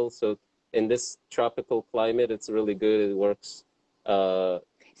soil. So in this tropical climate, it's really good. It works. It So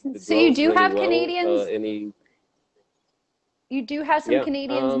you grows do really have well. Canadians, Any you do have some Yeah.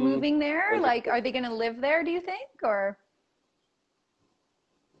 Canadians moving there? Let me Like, think. are they going to live there, do you think? Or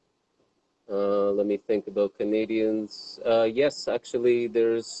Let me think about Canadians. Yes, actually,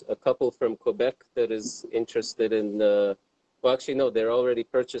 there's a couple from Quebec that is interested in. Well, actually, no, they're already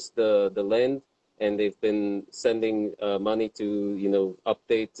purchased the land, and they've been sending money to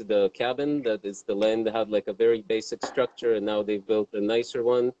update the cabin. That is, the land had like a very basic structure, and now they've built a nicer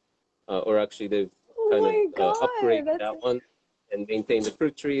one, or actually they've oh kind of my God, upgraded that's that one and maintain the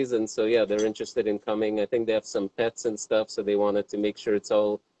fruit trees. And so yeah, they're interested in coming. I think they have some pets and stuff, so they wanted to make sure it's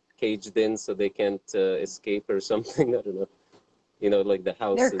all caged in so they can't escape or something. I don't know. Like the there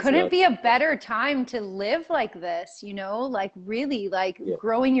house is couldn't not. be a better time to live like this, like really like Yeah.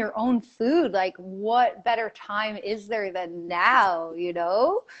 growing your own food. Like what better time is there than now,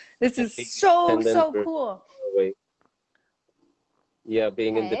 This Yeah, is being so, independent so or cool. far away. Yeah,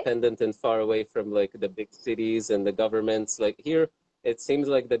 being Okay. independent and far away from like the big cities and the governments. Like here, it seems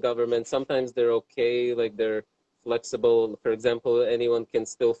like the government, sometimes they're okay, like they're flexible. For example, anyone can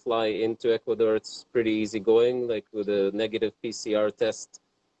still fly into Ecuador. It's pretty easy going, like with a negative PCR test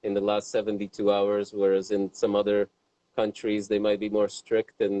in the last 72 hours, whereas in some other countries, they might be more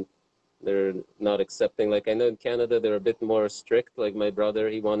strict and they're not accepting. Like I know in Canada, they're a bit more strict. Like my brother,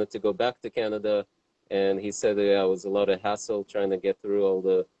 he wanted to go back to Canada, and he said, yeah, it was a lot of hassle trying to get through all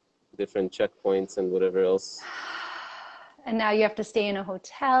the different checkpoints and whatever else. And now you have to stay in a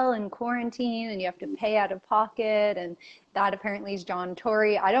hotel and quarantine and you have to pay out of pocket. And that apparently is John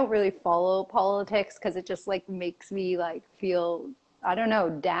Tory. I don't really follow politics because it just like makes me like feel, I don't know,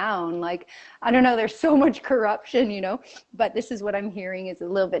 down. Like, I don't know, there's so much corruption, but this is what I'm hearing is a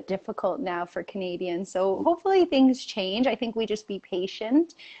little bit difficult now for Canadians. So hopefully things change. I think we just be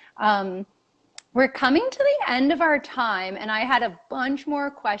patient. Um, we're coming to the end of our time, and I had a bunch more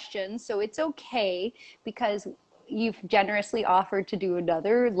questions, so it's okay because you've generously offered to do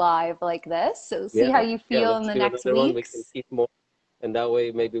another live like this. So see how Yeah, you yeah, feel in let's the do next another one. We can weeks. keep more, and that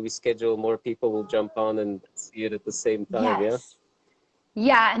way maybe we schedule more people will jump on and see it at the same time. Yeah. Yes.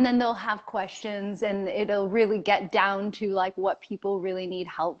 Yeah, and then they'll have questions and it'll really get down to like what people really need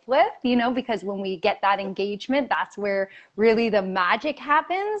help with, because when we get that engagement, that's where really the magic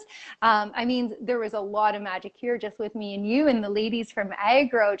happens. I mean, there was a lot of magic here just with me and you and the ladies from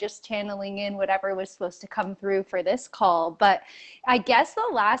Agro just channeling in whatever was supposed to come through for this call. But I guess the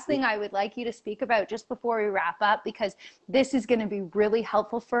last thing I would like you to speak about just before we wrap up, because this is going to be really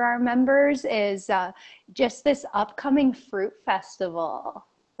helpful for our members, is just this upcoming fruit festival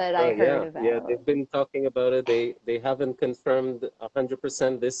that Oh I heard yeah, yeah. about. They've been talking about it. They haven't confirmed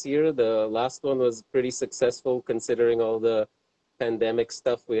 100% this year. The last one was pretty successful considering all the pandemic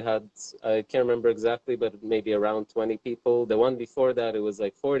stuff we had. I can't remember exactly, but maybe around 20 people. The one before that, it was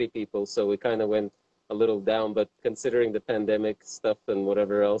like 40 people. So we kind of went a little down. But considering the pandemic stuff and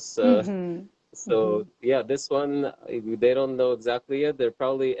whatever else, Mm-hmm. Mm-hmm. so yeah, this one they don't know exactly yet. They're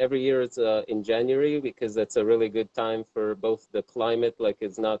probably every year it's in January because that's a really good time for both the climate, like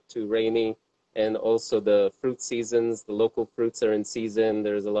it's not too rainy, and also the fruit seasons. The local fruits are in season.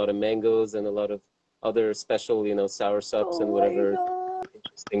 There's a lot of mangoes and a lot of other special, sour sops and Oh my whatever God.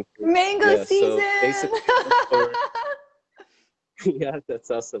 interesting fruits. Mango Yeah, so season. basically look for yeah,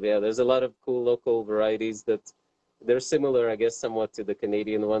 that's awesome. Yeah, there's a lot of cool local varieties that they're similar, I guess, somewhat to the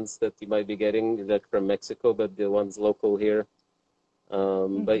Canadian ones that you might be getting, like from Mexico, but the ones local here. But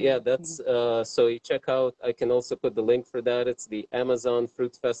Mm-hmm. yeah, that's so you check out. I can also put the link for that. It's the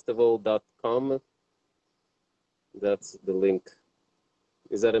AmazonFruitFestival.com. That's the link.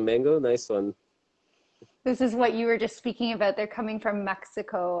 Is that a mango? Nice one. This is what you were just speaking about. They're coming from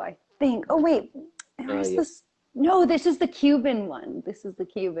Mexico, I think. Oh, wait. Where's Yeah. this? No, this is the Cuban one. This is the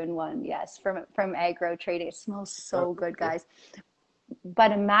Cuban one. Yes, from Agro Trading. It smells so good, Okay. guys.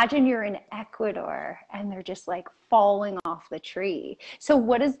 but imagine you're in Ecuador and they're just like falling off the tree. So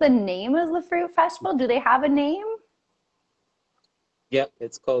what is the name of the fruit festival? Do they have a name? Yeah,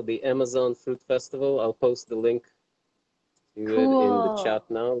 it's called the Amazon Fruit Festival. I'll post the link to it in the chat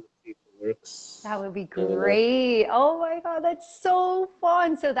Cool. now. Let's see if it works. That would be I don't know. great. Oh my God, that's so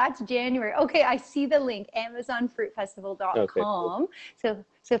fun. So that's January. Okay, I see the link, Okay, cool. amazonfruitfestival.com. So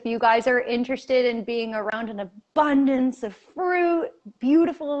if you guys are interested in being around an abundance of fruit,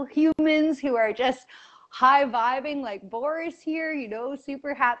 beautiful humans who are just high vibing like Boris here, you know,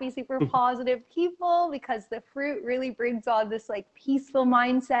 super happy, super positive people, because the fruit really brings on this like peaceful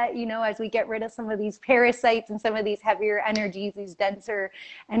mindset, you know, as we get rid of some of these parasites and some of these heavier energies, these denser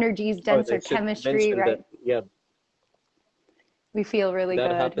energies, Oh, denser I should chemistry, mention that, right? yeah, We feel really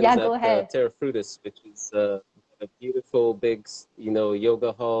that good. happens Yeah, at go ahead. Terra Frutis, which is a beautiful big,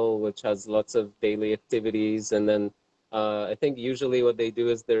 yoga hall, which has lots of daily activities. And then I think usually what they do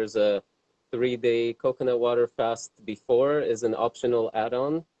is there's a 3-day coconut water fast before is an optional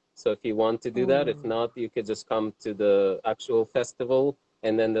add-on. So if you want to do that, if Ooh, not, you could just come to the actual festival,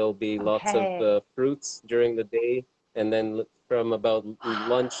 and then there'll be lots of okay. fruits during the day. And then from about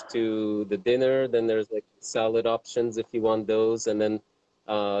lunch to the dinner, then there's like salad options if you want those. And then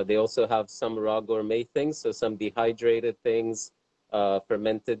they also have some raw gourmet things, so some dehydrated things,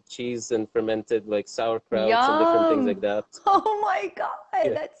 fermented cheese and fermented like sauerkrauts and different things Yum. like that. Oh my God,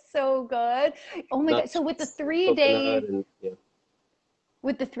 Yeah, that's so good. Oh my God. So nuts and coconut and yeah.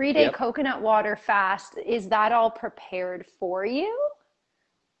 with the 3-day Yep. coconut water fast, is that all prepared for you?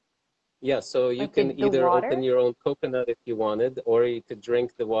 Yeah, so you Like can the either open water? your own coconut if you wanted, or you could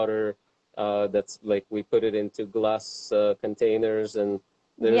drink the water that's like we put it into glass containers. And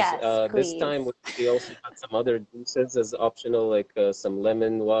there's Yes, this time please. we also had some other juices as optional, like some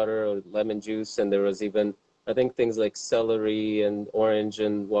lemon water or lemon juice. And there was even, I think, things like celery and orange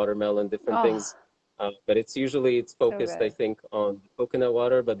and watermelon, different Oh, things. But it's so focused, I good. think, on coconut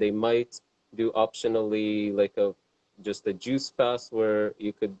water, but they might do optionally like a just a juice fast where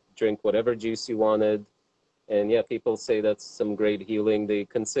you could drink whatever juice you wanted. And yeah, people say that's some great healing. They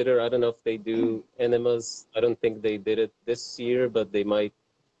consider, I don't know if they do enemas. I don't think they did it this year, but they might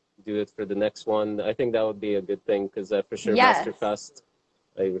do it for the next one. I think that would be a good thing because for sure Master Yes. Fast,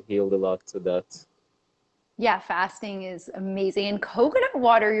 I healed a lot with that. Yeah, fasting is amazing. And coconut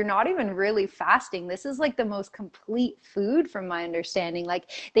water, you're not even really fasting. This is like the most complete food from my understanding.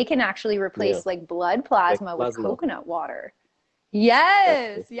 Like they can actually Yeah, replace like blood like plasma with plasma. coconut water.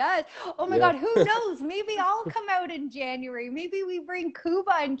 Yes, Exactly. yes. Oh my Yeah. God, who knows? Maybe I'll come out in January. Maybe we bring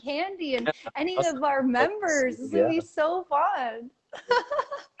Cuba and Candy and Yeah, any awesome. of our Hope to see members. you. This would Yeah, be so fun.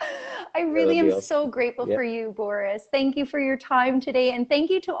 I that really would am be so awesome. grateful Yeah. for you, Boris. Thank you for your time today. And thank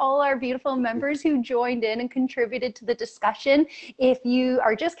you to all our beautiful members who joined in and contributed to the discussion. If you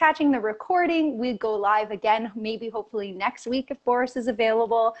are just catching the recording, we go live again, maybe hopefully next week if Boris is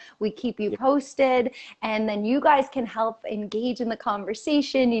available. We keep you Yeah. posted, and then you guys can help engage in the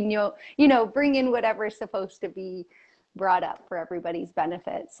conversation and bring in whatever is supposed to be brought up for everybody's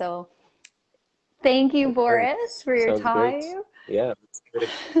benefit. So thank you, Sounds great. Boris, for your Sounds great. time. Yeah, let's do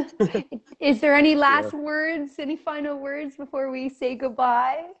it. Is there any Yeah. last words, any final words before we say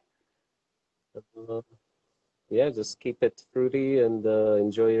goodbye? Uh, yeah, just keep it fruity and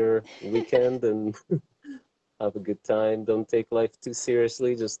enjoy your weekend and have a good time. Don't take life too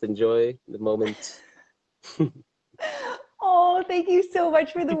seriously. Just enjoy the moment. Oh, thank you so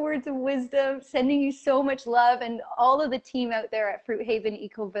much for the words of wisdom. Sending you so much love, and all of the team out there at Fruit Haven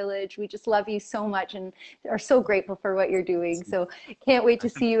Eco Village. We just love you so much and are so grateful for what you're doing. So can't wait I to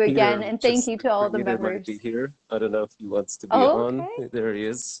think see you again. And thank you to all the Peter might be members. here. I don't know if he wants to be Oh, on. okay. There he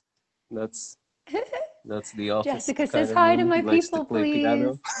is. That's that's the office Jessica kind says of hi to me. my He likes to people, play please.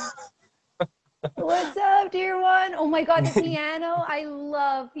 piano. What's up, dear one? Oh my God, the piano. I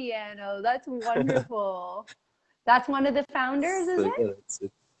love piano. That's wonderful. That's one of the founders, is So it? yeah, that's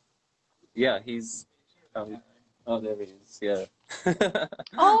it. Yeah, he's oh, there he is. Yeah.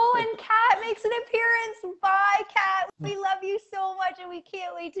 Oh, and Kat makes an appearance. Bye, Kat. We love you so much, and we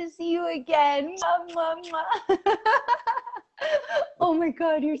can't wait to see you again. Mwah, mwah, mwah. Oh my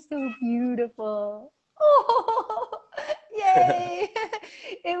God, you're so beautiful. Oh, yay.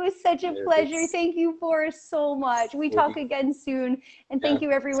 It was such a There it pleasure. is. Thank you, Boris, so much. We talk again soon. And Yeah. thank you,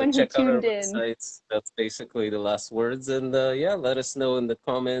 So everyone who check out our tuned in. website. That's basically the last words. And yeah, let us know in the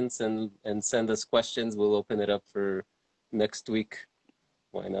comments and send us questions. We'll open it up for next week.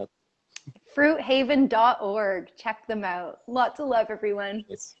 Why not? Fruithaven.org. Check them out. Lots of love, everyone.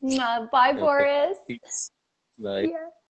 Yes. Mwah. Bye, Okay. Boris. Peace. Bye. Yeah.